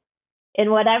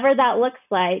in whatever that looks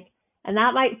like. And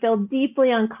that might feel deeply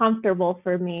uncomfortable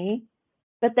for me,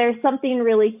 but there's something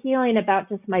really healing about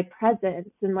just my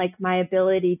presence and like my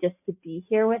ability just to be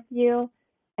here with you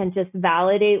and just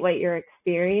validate what you're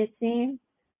experiencing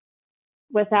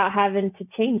without having to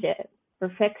change it or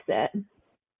fix it.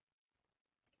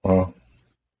 Well,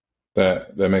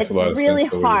 that makes a lot of really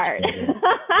sense. It's really hard.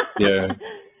 Yeah,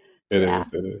 it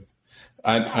is. It is.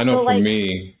 I know for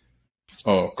me.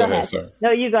 Oh, go ahead. Sorry. No,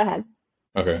 you go ahead.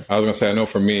 Okay. I was going to say, I know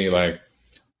for me, like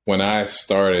when I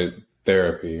started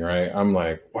therapy, right, I'm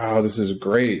like, wow, this is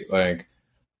great. Like,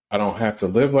 I don't have to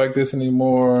live like this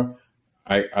anymore.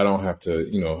 I don't have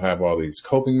to, have all these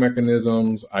coping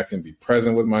mechanisms. I can be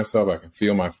present with myself. I can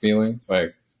feel my feelings.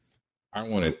 Like, I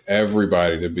wanted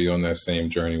everybody to be on that same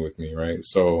journey with me, right?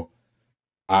 So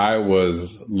I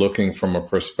was looking from a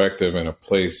perspective and a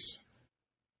place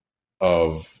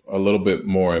of a little bit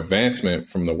more advancement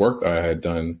from the work that I had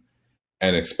done,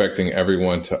 and expecting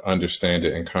everyone to understand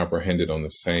it and comprehend it on the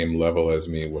same level as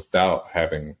me without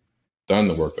having done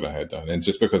the work that I had done. And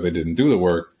just because they didn't do the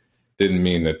work didn't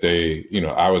mean that they,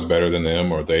 I was better than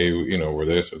them, or they, were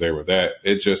this or they were that.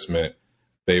 It just meant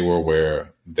they were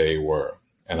where they were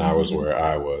and I was where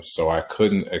I was. So I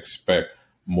couldn't expect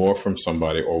more from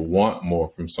somebody or want more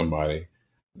from somebody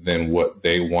than what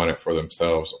they wanted for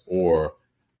themselves, or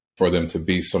for them to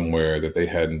be somewhere that they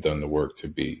hadn't done the work to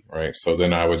be, right? So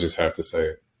then I would just have to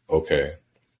say, okay,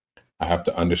 I have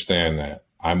to understand that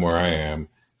I'm where I am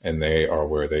and they are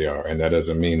where they are. And that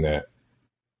doesn't mean that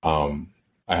I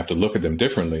have to look at them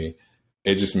differently.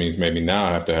 It just means maybe now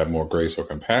I have to have more grace or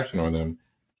compassion on them,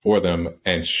 for them,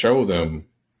 and show them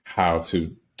how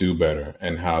to do better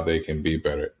and how they can be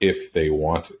better if they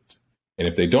want it. And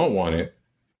if they don't want it,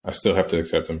 I still have to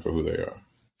accept them for who they are.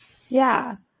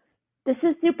 Yeah. This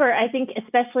is super, I think,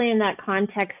 especially in that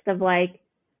context of like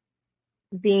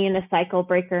being a cycle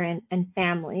breaker and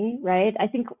family, right? I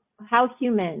think how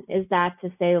human is that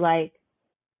to say like,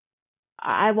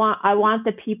 I want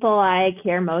the people I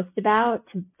care most about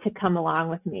to come along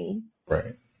with me.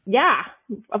 Right. Yeah,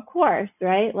 of course,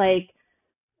 right? Like,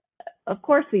 of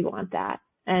course we want that.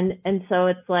 And so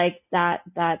it's like that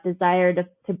desire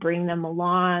to bring them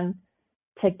along,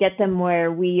 to get them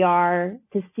where we are,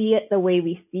 to see it the way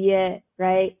we see it,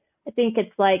 right? I think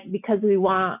it's like because we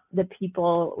want the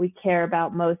people we care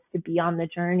about most to be on the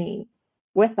journey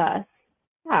with us.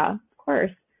 Yeah, of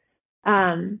course.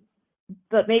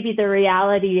 But maybe the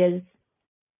reality is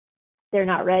they're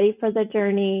not ready for the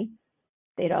journey.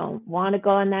 They don't want to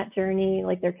go on that journey.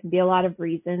 Like there can be a lot of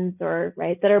reasons, or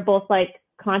right, that are both like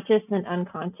conscious and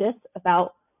unconscious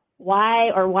about why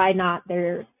or why not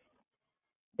they're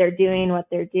doing what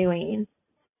they're doing.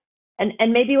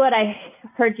 And maybe what I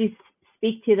heard you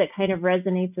speak to that kind of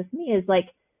resonates with me is like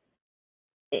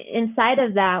inside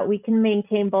of that, we can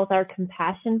maintain both our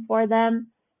compassion for them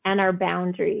and our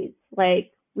boundaries.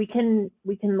 Like we can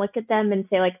look at them and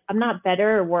say like, I'm not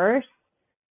better or worse.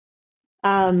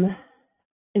 In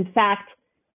fact,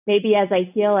 maybe as I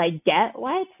heal, I get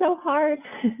why it's so hard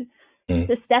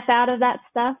to step out of that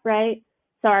stuff, right?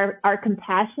 So our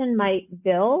compassion might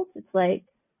build. It's like,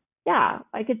 yeah,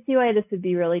 I could see why this would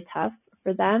be really tough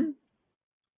for them.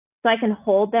 So I can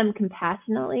hold them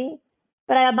compassionately,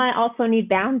 but I might also need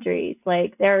boundaries.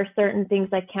 Like there are certain things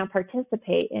I can't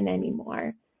participate in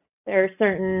anymore. There are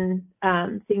certain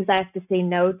things I have to say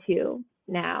no to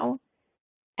now.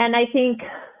 And I think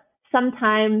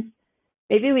sometimes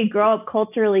maybe we grow up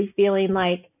culturally feeling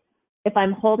like if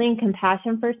I'm holding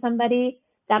compassion for somebody,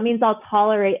 that means I'll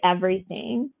tolerate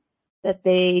everything that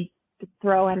they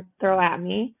throw at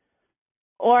me.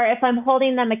 Or if I'm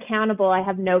holding them accountable, I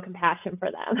have no compassion for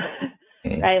them,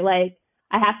 right? Like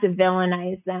I have to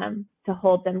villainize them to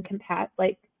hold them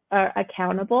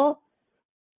accountable.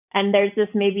 And there's this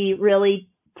maybe really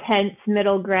tense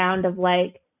middle ground of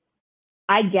like,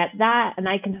 I get that, and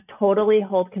I can totally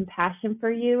hold compassion for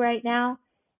you right now,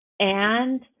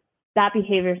 and that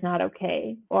behavior is not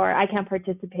okay, or I can't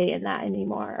participate in that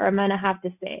anymore, or I'm going to have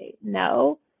to say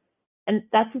no. And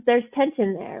there's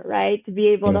tension there, right? To be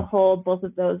able to hold both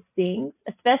of those things,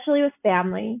 especially with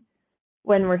family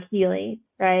when we're healing,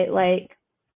 right? Like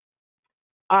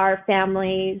our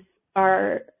families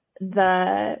are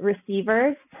the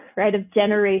receivers, right, of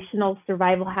generational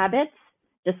survival habits,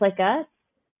 just like us.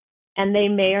 And they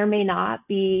may or may not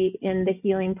be in the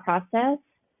healing process.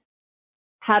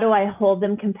 How do I hold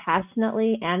them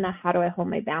compassionately, and how do I hold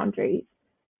my boundaries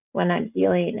when I'm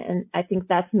healing? And I think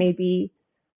that's maybe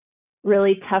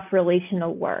really tough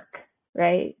relational work,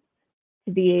 right?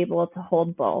 To be able to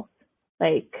hold both.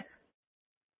 Like,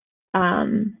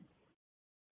 and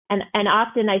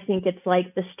often I think it's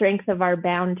like the strength of our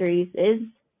boundaries is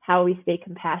how we stay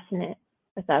compassionate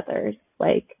with others.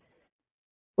 Like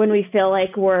when we feel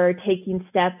like we're taking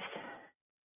steps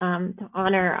to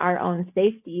honor our own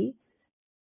safety,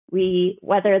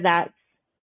 whether that's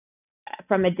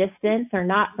from a distance or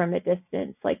not from a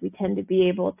distance, like we tend to be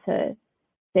able to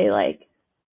say like,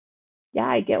 yeah,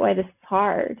 I get why this is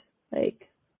hard. Like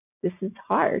this is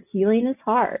hard. Healing is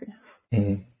hard.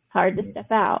 It's hard to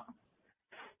step out.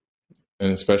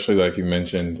 And especially like you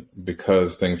mentioned,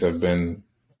 because things have been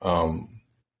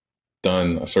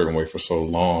done a certain way for so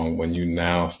long, when you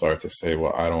now start to say,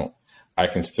 well, I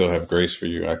can still have grace for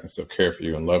you. I can still care for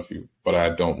you and love you, but I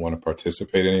don't want to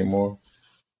participate anymore.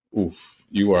 Oof,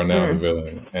 you are now the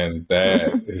villain. And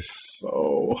that is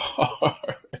so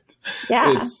hard.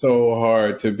 Yeah. It's so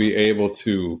hard to be able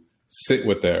to sit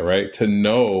with that, right? To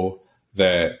know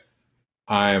that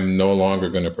I am no longer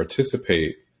going to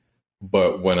participate.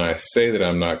 But when I say that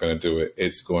I'm not going to do it,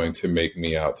 it's going to make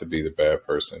me out to be the bad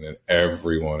person. And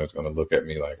everyone is going to look at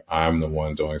me like I'm the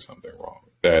one doing something wrong.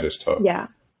 That is tough. Yeah.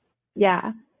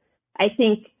 Yeah. I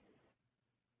think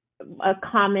a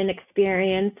common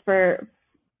experience for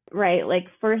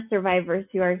survivors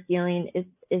who are healing is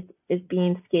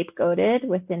being scapegoated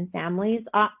within families.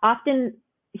 Often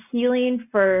healing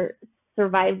for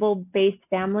survival-based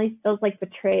families feels like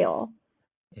betrayal.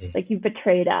 Like you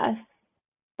betrayed us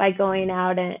by going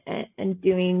out and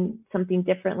doing something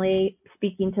differently,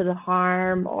 speaking to the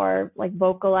harm, or like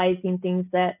vocalizing things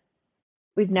that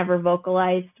we've never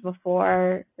vocalized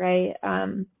before, right?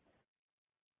 I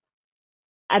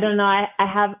don't know. I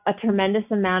have a tremendous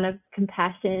amount of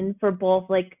compassion for both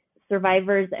like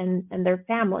survivors and their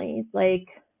families. Like,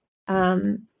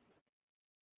 I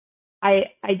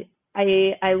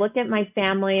look at my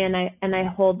family and I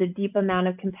hold a deep amount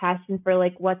of compassion for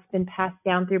like what's been passed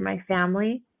down through my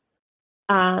family.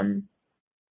 And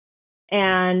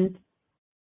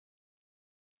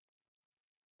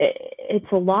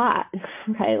it's a lot,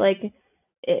 right? Like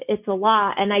it's a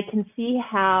lot. And I can see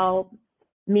how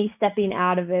me stepping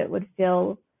out of it would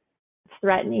feel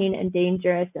threatening and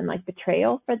dangerous and like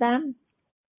betrayal for them.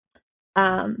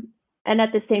 And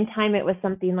at the same time, it was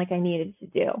something like I needed to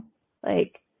do.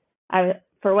 Like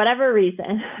for whatever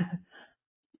reason,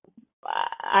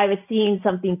 I was seeing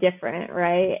something different,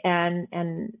 right? And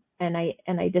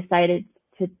I decided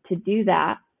to do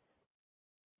that.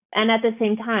 And at the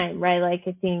same time, right? Like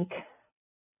I think,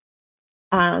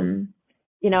 as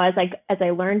I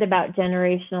learned about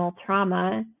generational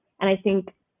trauma, and I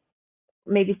think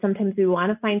maybe sometimes we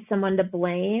want to find someone to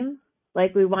blame.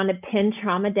 Like we want to pin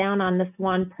trauma down on this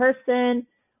one person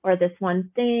or this one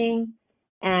thing.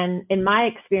 And in my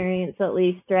experience, at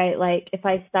least, right, like if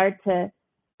I start to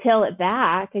peel it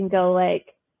back and go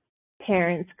like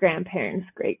parents, grandparents,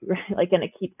 like going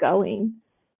to keep going,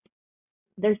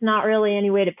 there's not really any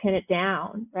way to pin it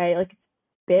down, right? Like it's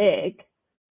big.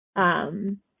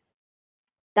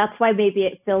 That's why maybe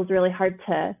it feels really hard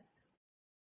to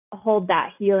hold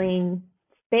that healing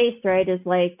space, right? Is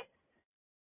like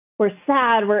we're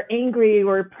sad, we're angry,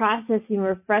 we're processing,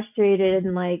 we're frustrated,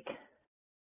 and like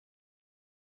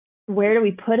where do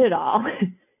we put it all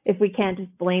if we can't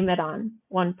just blame it on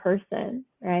one person,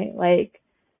 right? Like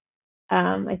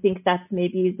I think that's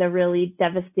maybe the really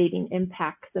devastating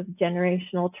impacts of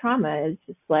generational trauma, is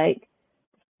just like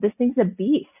this thing's a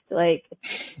beast. Like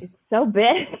it's so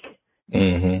big.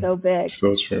 So big.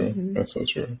 So true. That's so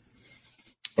true.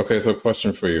 Okay, so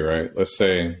question for you, right? Let's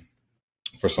say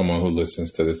for someone who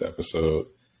listens to this episode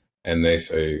and they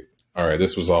say, all right,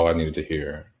 this was all I needed to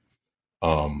hear.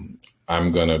 I'm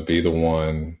going to be the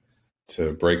one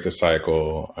to break the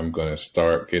cycle. I'm going to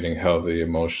start getting healthy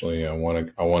emotionally. I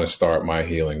want to start my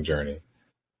healing journey.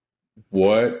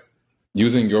 What,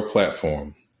 using your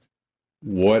platform,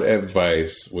 what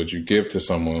advice would you give to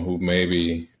someone who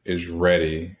maybe is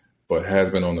ready but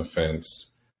has been on the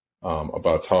fence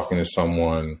about talking to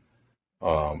someone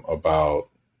about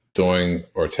doing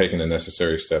or taking the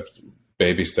necessary steps,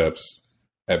 baby steps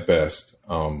at best,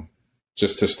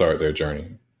 just to start their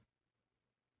journey?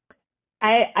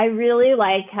 I really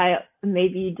like how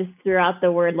maybe you just threw out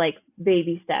the word like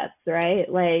baby steps, right?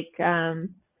 Like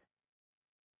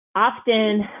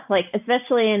often, like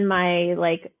especially in my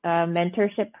like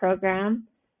mentorship program,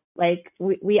 like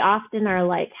we often are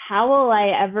like, how will I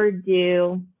ever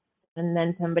do? And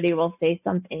then somebody will say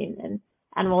something,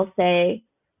 and we'll say,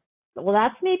 well,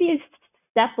 that's maybe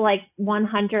step like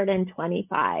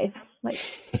 125. Like,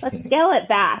 let's scale it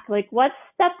back. Like, what's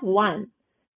step one?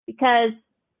 Because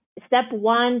step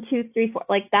 1, 2, 3, 4,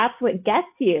 like that's what gets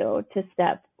you to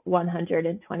step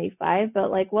 125.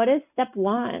 But like, what is step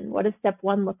one? What does step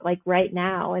one look like right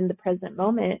now in the present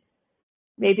moment?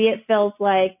 Maybe it feels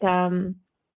like,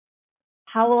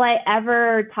 how will I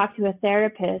ever talk to a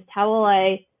therapist? How will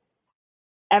I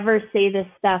ever say this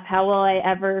stuff? How will I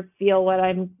ever feel what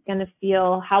I'm going to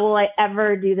feel? How will I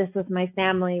ever do this with my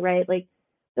family, right? Like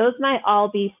those might all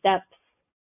be steps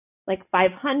like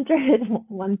 500,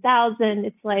 1000.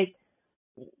 It's like,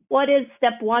 what is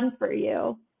step one for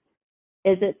you?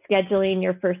 Is it scheduling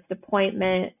your first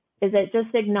appointment? Is it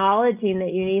just acknowledging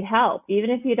that you need help?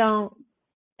 Even if you don't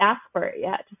ask for it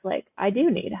yet, just like, I do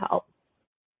need help.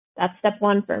 That's step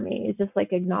one for me, is just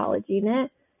like acknowledging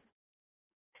it.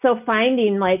 So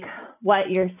finding like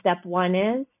what your step one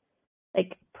is,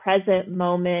 like present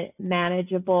moment,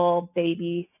 manageable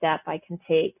baby step I can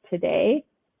take today.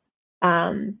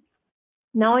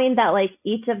 Knowing that like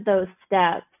each of those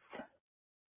steps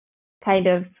kind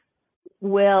of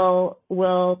will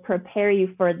prepare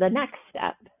you for the next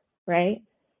step, right?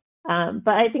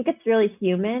 But I think it's really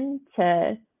human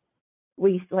to,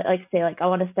 we like say like, I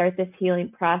want to start this healing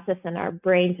process, and our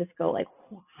brains just go like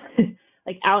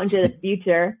like out into the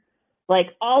future, like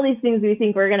all these things we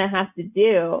think we're going to have to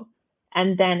do,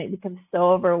 and then it becomes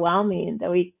so overwhelming that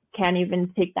we can't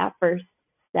even take that first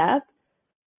step.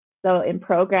 So in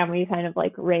program, we kind of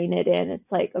like rein it in.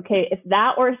 It's like, okay, if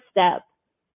that were step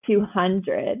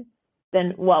 200,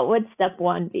 then what would step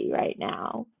one be right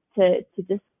now to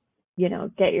just,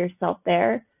 get yourself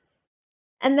there?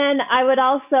 And then I would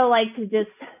also like to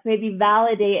just maybe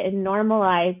validate and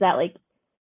normalize that like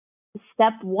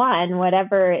step one,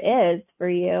 whatever it is for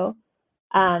you,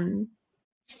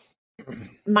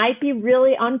 might be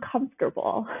really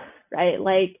uncomfortable, right?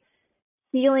 Like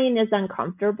healing is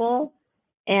uncomfortable.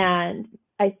 And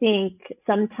I think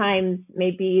sometimes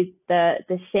maybe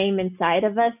the shame inside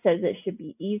of us says it should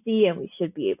be easy and we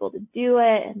should be able to do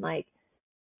it. And like,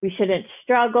 we shouldn't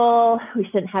struggle. We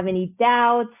shouldn't have any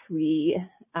doubts. We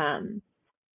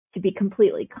should be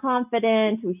completely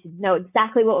confident. We should know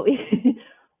exactly what we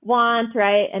want,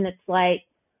 right? And it's like,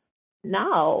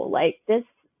 no, like this,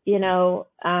 the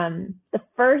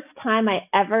first time I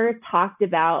ever talked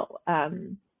about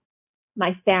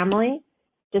my family,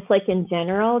 just like in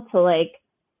general, to like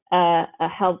a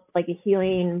help, like a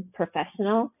healing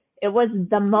professional, it was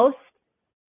the most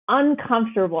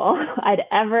uncomfortable I'd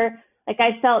ever, like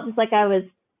I felt just like I was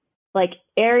like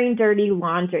airing dirty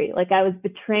laundry, like I was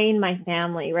betraying my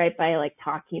family, right, by like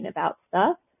talking about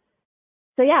stuff.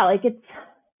 So yeah, like it's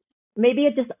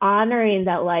just honoring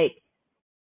that like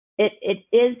it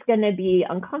is going to be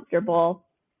uncomfortable.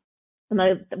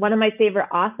 One of my favorite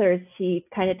authors, she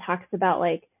kind of talks about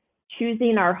like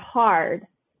choosing our hard.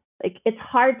 Like it's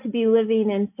hard to be living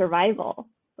in survival.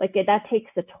 Like that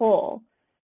takes a toll.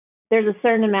 There's a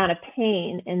certain amount of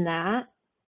pain in that,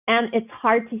 and it's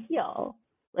hard to heal.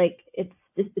 Like it's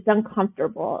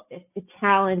uncomfortable. It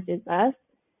challenges us.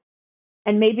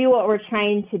 And maybe what we're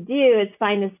trying to do is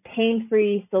find this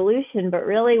pain-free solution, but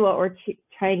really what we're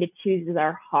trying to choose is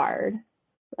our hard.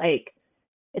 Like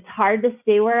it's hard to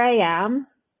stay where I am.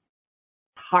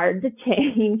 It's hard to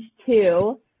change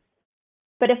too.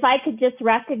 But if I could just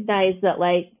recognize that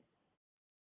like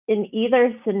in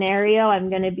either scenario, I'm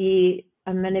going to be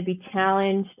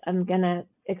challenged. I'm going to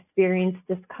experience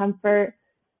discomfort.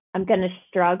 I'm going to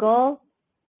struggle,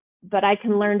 but I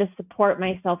can learn to support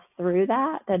myself through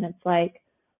that. Then it's like,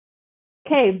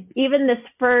 okay, even this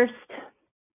first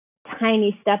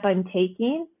tiny step I'm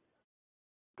taking,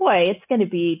 boy, it's going to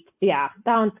be, that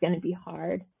one's going to be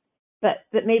hard, but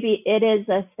maybe it is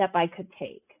a step I could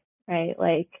take, right?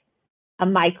 Like, a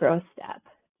micro step,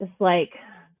 just like,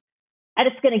 I'm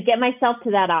just going to get myself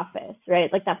to that office,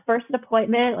 right? Like that first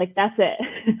appointment, like that's it.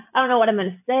 I don't know what I'm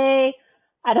going to say.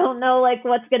 I don't know like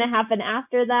what's going to happen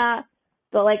after that,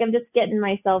 but like I'm just getting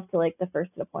myself to like the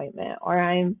first appointment, or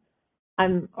I'm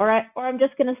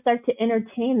just going to start to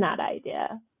entertain that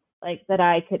idea, like that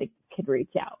I could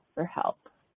reach out for help,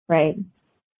 right?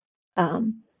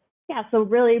 Yeah, so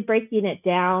really breaking it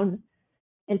down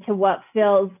into what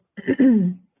feels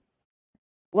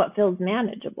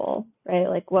manageable, right?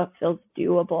 Like what feels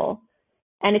doable.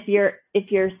 And if you're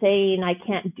saying I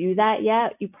can't do that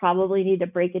yet, you probably need to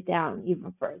break it down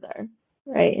even further,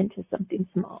 right, into something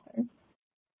smaller.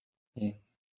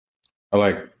 I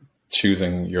like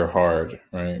choosing your hard,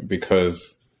 right?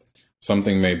 Because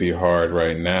something may be hard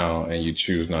right now and you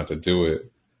choose not to do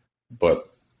it, but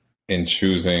in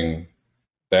choosing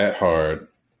that hard,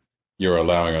 you're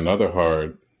allowing another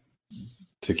hard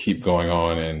to keep going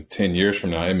on, and 10 years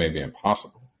from now, it may be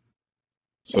impossible.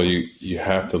 So you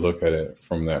have to look at it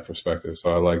from that perspective.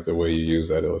 So I like the way you use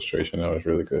that illustration. That was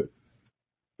really good.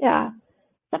 Yeah.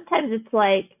 Sometimes it's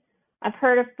like, I've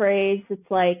heard a phrase,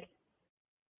 it's like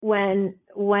when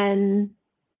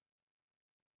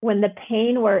the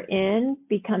pain we're in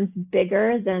becomes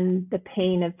bigger than the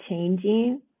pain of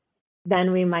changing,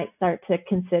 then we might start to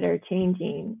consider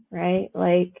changing, right?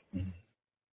 Like,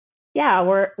 yeah,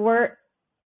 we're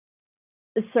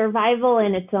survival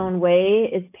in its own way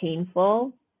is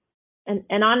painful.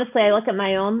 And honestly, I look at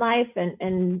my own life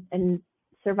and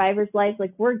survivors' life,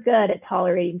 like we're good at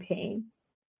tolerating pain.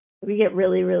 We get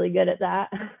really, really good at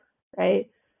that, right?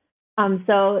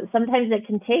 So sometimes it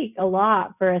can take a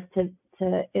lot for us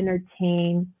to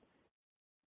entertain,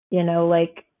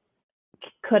 like,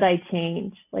 could I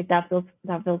change? Like that feels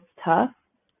tough.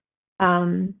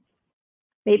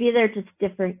 Maybe they're just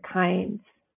different kinds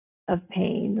of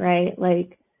pain, right?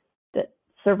 Like the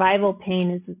survival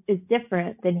pain is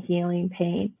different than healing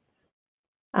pain.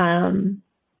 And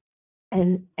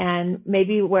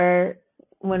maybe when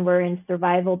we're in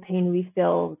survival pain, we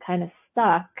feel kind of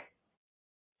stuck.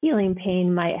 Healing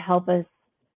pain might help us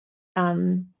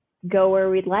go where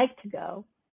we'd like to go,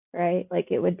 right? Like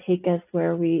it would take us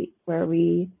where we'd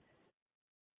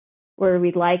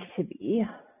like to be.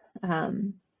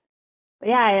 But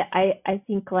yeah, I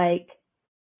think like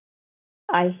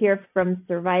I hear from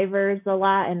survivors a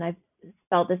lot, and I've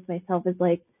felt this myself, is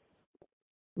like,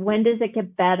 when does it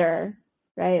get better,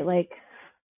 right? Like,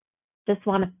 just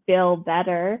want to feel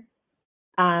better.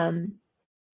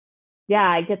 Yeah,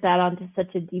 I get that onto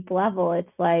such a deep level.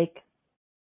 It's like,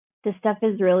 this stuff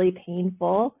is really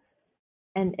painful,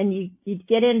 and you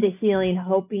get into healing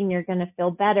hoping you're going to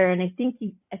feel better, and I think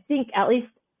at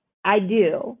least I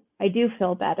do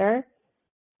feel better.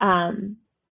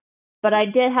 But I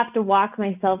did have to walk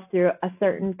myself through a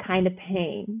certain kind of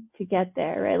pain to get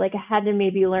there, right? Like I had to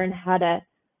learn how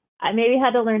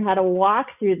to walk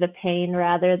through the pain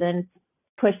rather than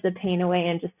push the pain away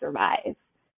and just survive.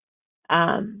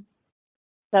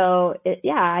 So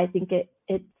I think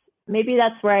it's maybe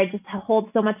that's where I just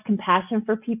hold so much compassion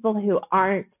for people who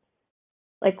aren't,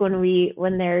 like,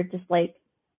 when they're just like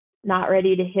not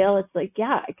ready to heal. It's like,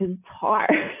 yeah, because it's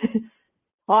hard. It's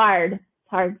hard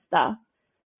stuff.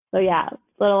 So yeah,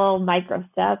 little micro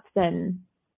steps, and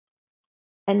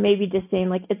maybe just saying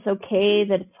like, it's okay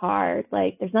that it's hard.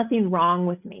 Like there's nothing wrong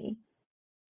with me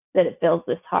that it feels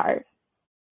this hard.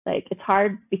 Like it's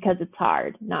hard because it's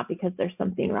hard, not because there's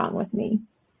something wrong with me.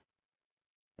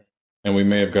 And we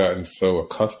may have gotten so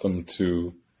accustomed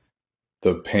to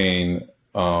the pain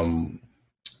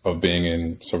of being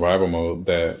in survival mode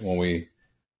that when we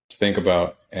think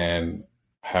about and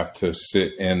have to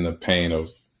sit in the pain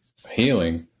of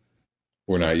healing,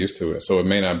 we're not used to it. So it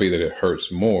may not be that it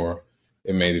hurts more.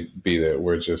 It may be that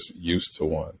we're just used to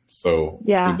one. So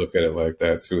if you look at it like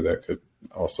that too, that could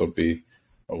also be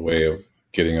a way of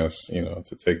getting us,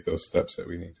 to take those steps that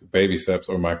we need to, baby steps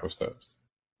or micro steps.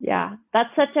 Yeah,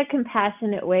 that's such a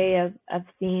compassionate way of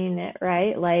seeing it,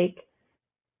 right? Like,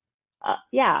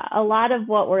 a lot of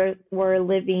what we're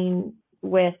living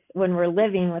with when we're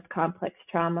living with complex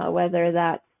trauma, whether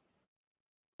that's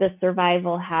the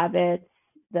survival habits,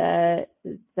 the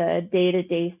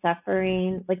day-to-day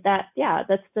suffering, like that,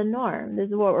 that's the norm. This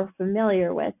is what we're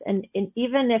familiar with. And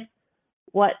even if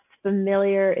what's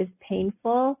familiar is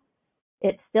painful,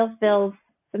 it still feels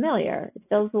familiar. It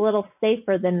feels a little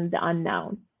safer than the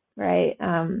unknown, right?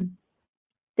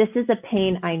 This is a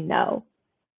pain I know.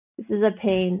 This is a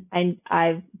pain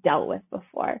I've dealt with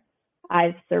before.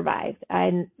 I've survived.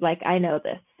 I know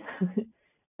this,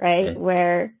 right? Okay.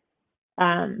 Where,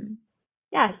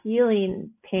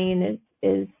 healing pain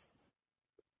is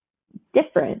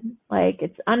different. Like,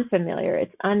 it's unfamiliar,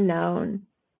 it's unknown,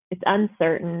 it's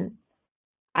uncertain.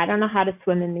 I don't know how to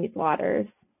swim in these waters,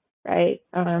 right?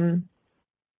 And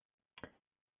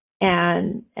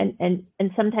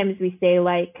sometimes we say,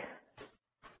 like,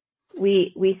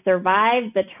 we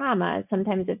survive the trauma.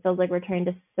 Sometimes it feels like we're trying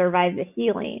to survive the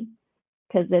healing,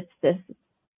 because it's this,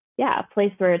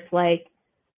 place where it's like,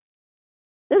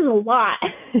 this is a lot,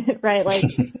 right? Like,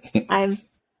 I've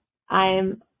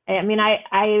kind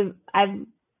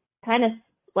of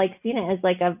like seen it as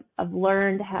like I've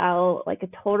learned how, like, a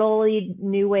totally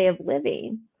new way of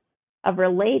living, of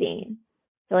relating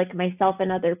to, like, myself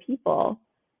and other people,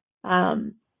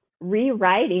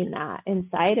 rewriting that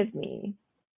inside of me.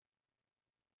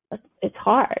 It's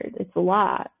hard. It's a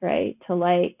lot, right? To,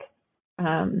 like,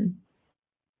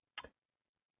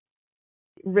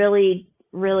 really,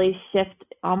 really shift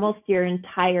almost your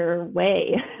entire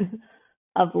way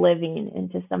of living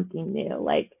into something new.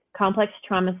 Like, complex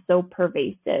trauma is so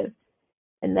pervasive,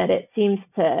 and that it seems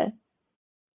to,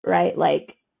 right,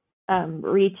 like,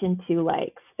 reach into,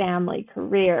 like, family,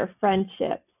 career,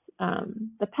 friendships,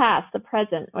 the past, the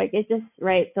present. Like, it just,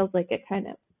 right, feels like it kind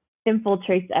of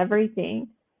infiltrates everything.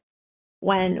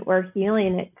 When we're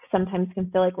healing, it sometimes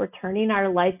can feel like we're turning our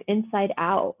life inside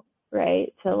out,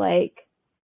 right? To, like,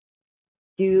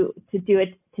 do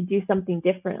something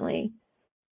differently.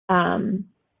 And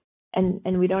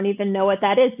we don't even know what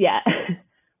that is yet.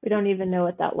 We don't even know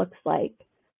what that looks like.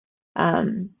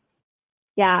 I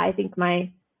think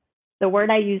the word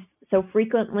I use so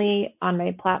frequently on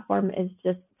my platform is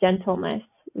just gentleness.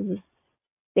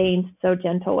 Staying so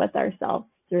gentle with ourselves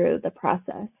through the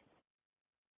process.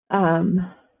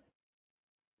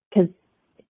 Because,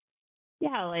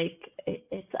 like,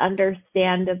 it's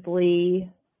understandably,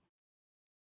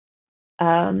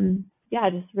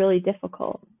 just really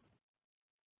difficult.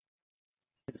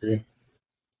 I agree.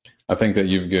 I think that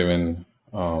you've given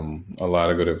a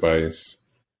lot of good advice.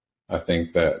 I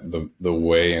think that the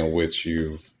way in which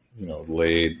you've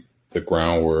laid the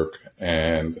groundwork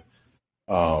and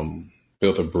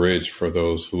built a bridge for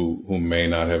those who may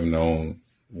not have known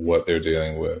what they're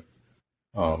dealing with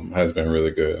has been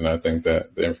really good. And I think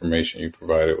that the information you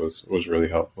provided was really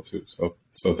helpful too. So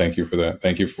thank you for that.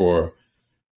 Thank you for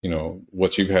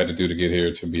what you've had to do to get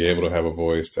here, to be able to have a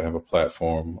voice, to have a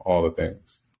platform, all the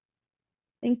things.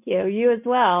 Thank you. You as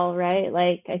well, right?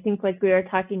 Like, I think, like we were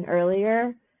talking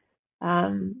earlier,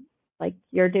 like,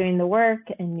 you're doing the work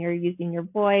and you're using your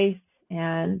voice,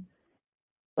 and,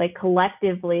 like,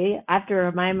 collectively, I have to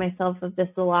remind myself of this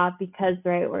a lot, because,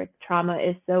 right, where trauma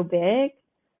is so big,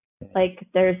 like,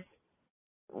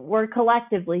 we're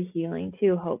collectively healing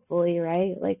too, hopefully,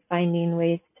 right? Like, finding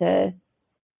ways to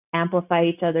amplify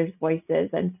each other's voices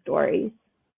and stories.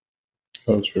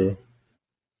 So true.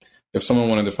 If someone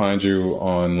wanted to find you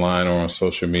online or on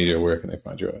social media, where can they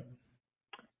find you at?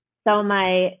 So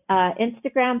my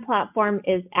Instagram platform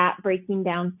is at Breaking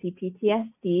Down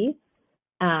CPTSD.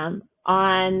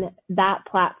 On that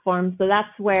platform, so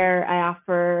that's where I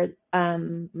offer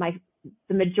the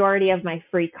majority of my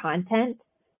free content.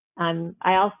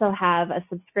 I also have a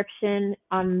subscription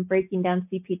on Breaking Down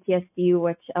CPTSD,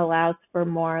 which allows for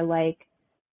more, like,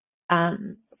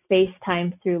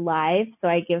 FaceTime through live. So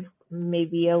I give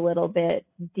maybe a little bit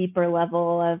deeper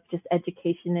level of just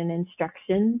education and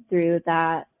instruction through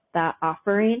that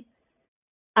offering.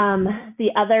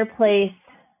 The other place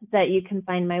that you can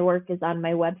find my work is on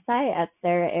my website at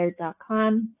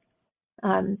saraair.com.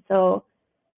 So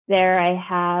there I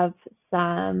have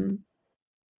some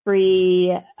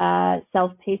free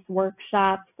self-paced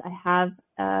workshops. I have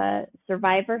a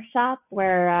survivor shop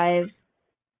where I've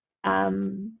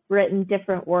written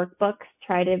different workbooks,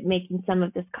 try to making some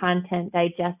of this content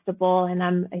digestible. And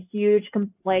I'm a huge,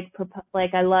 like,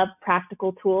 I love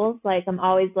practical tools. Like, I'm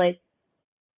always like,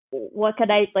 what could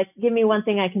I, like, give me one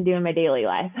thing I can do in my daily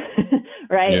life.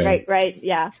 Right.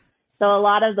 Yeah. So a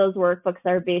lot of those workbooks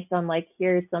are based on, like,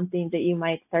 here's something that you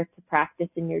might start to practice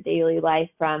in your daily life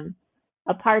from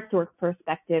a parts work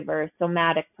perspective or a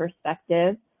somatic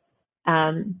perspective.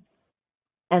 And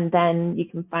then you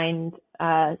can find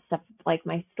stuff like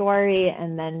my story.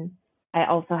 And then I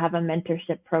also have a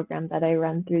mentorship program that I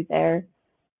run through there.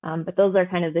 But those are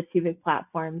kind of the two big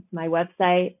platforms: my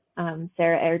website,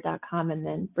 saraair.com, and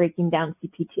then Breaking Down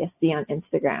CPTSD on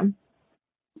Instagram.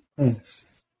 Nice.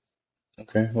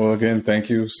 Okay. Well, again, thank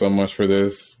you so much for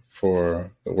this,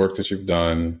 for the work that you've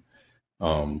done,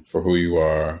 for who you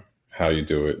are, how you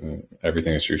do it, and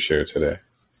everything that you shared today.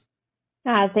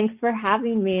 Thanks for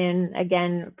having me. And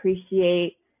again,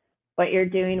 appreciate what you're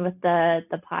doing with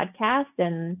the podcast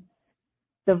and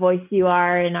the voice you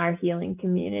are in our healing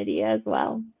community as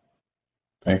well.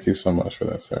 Thank you so much for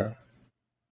that, Sarah.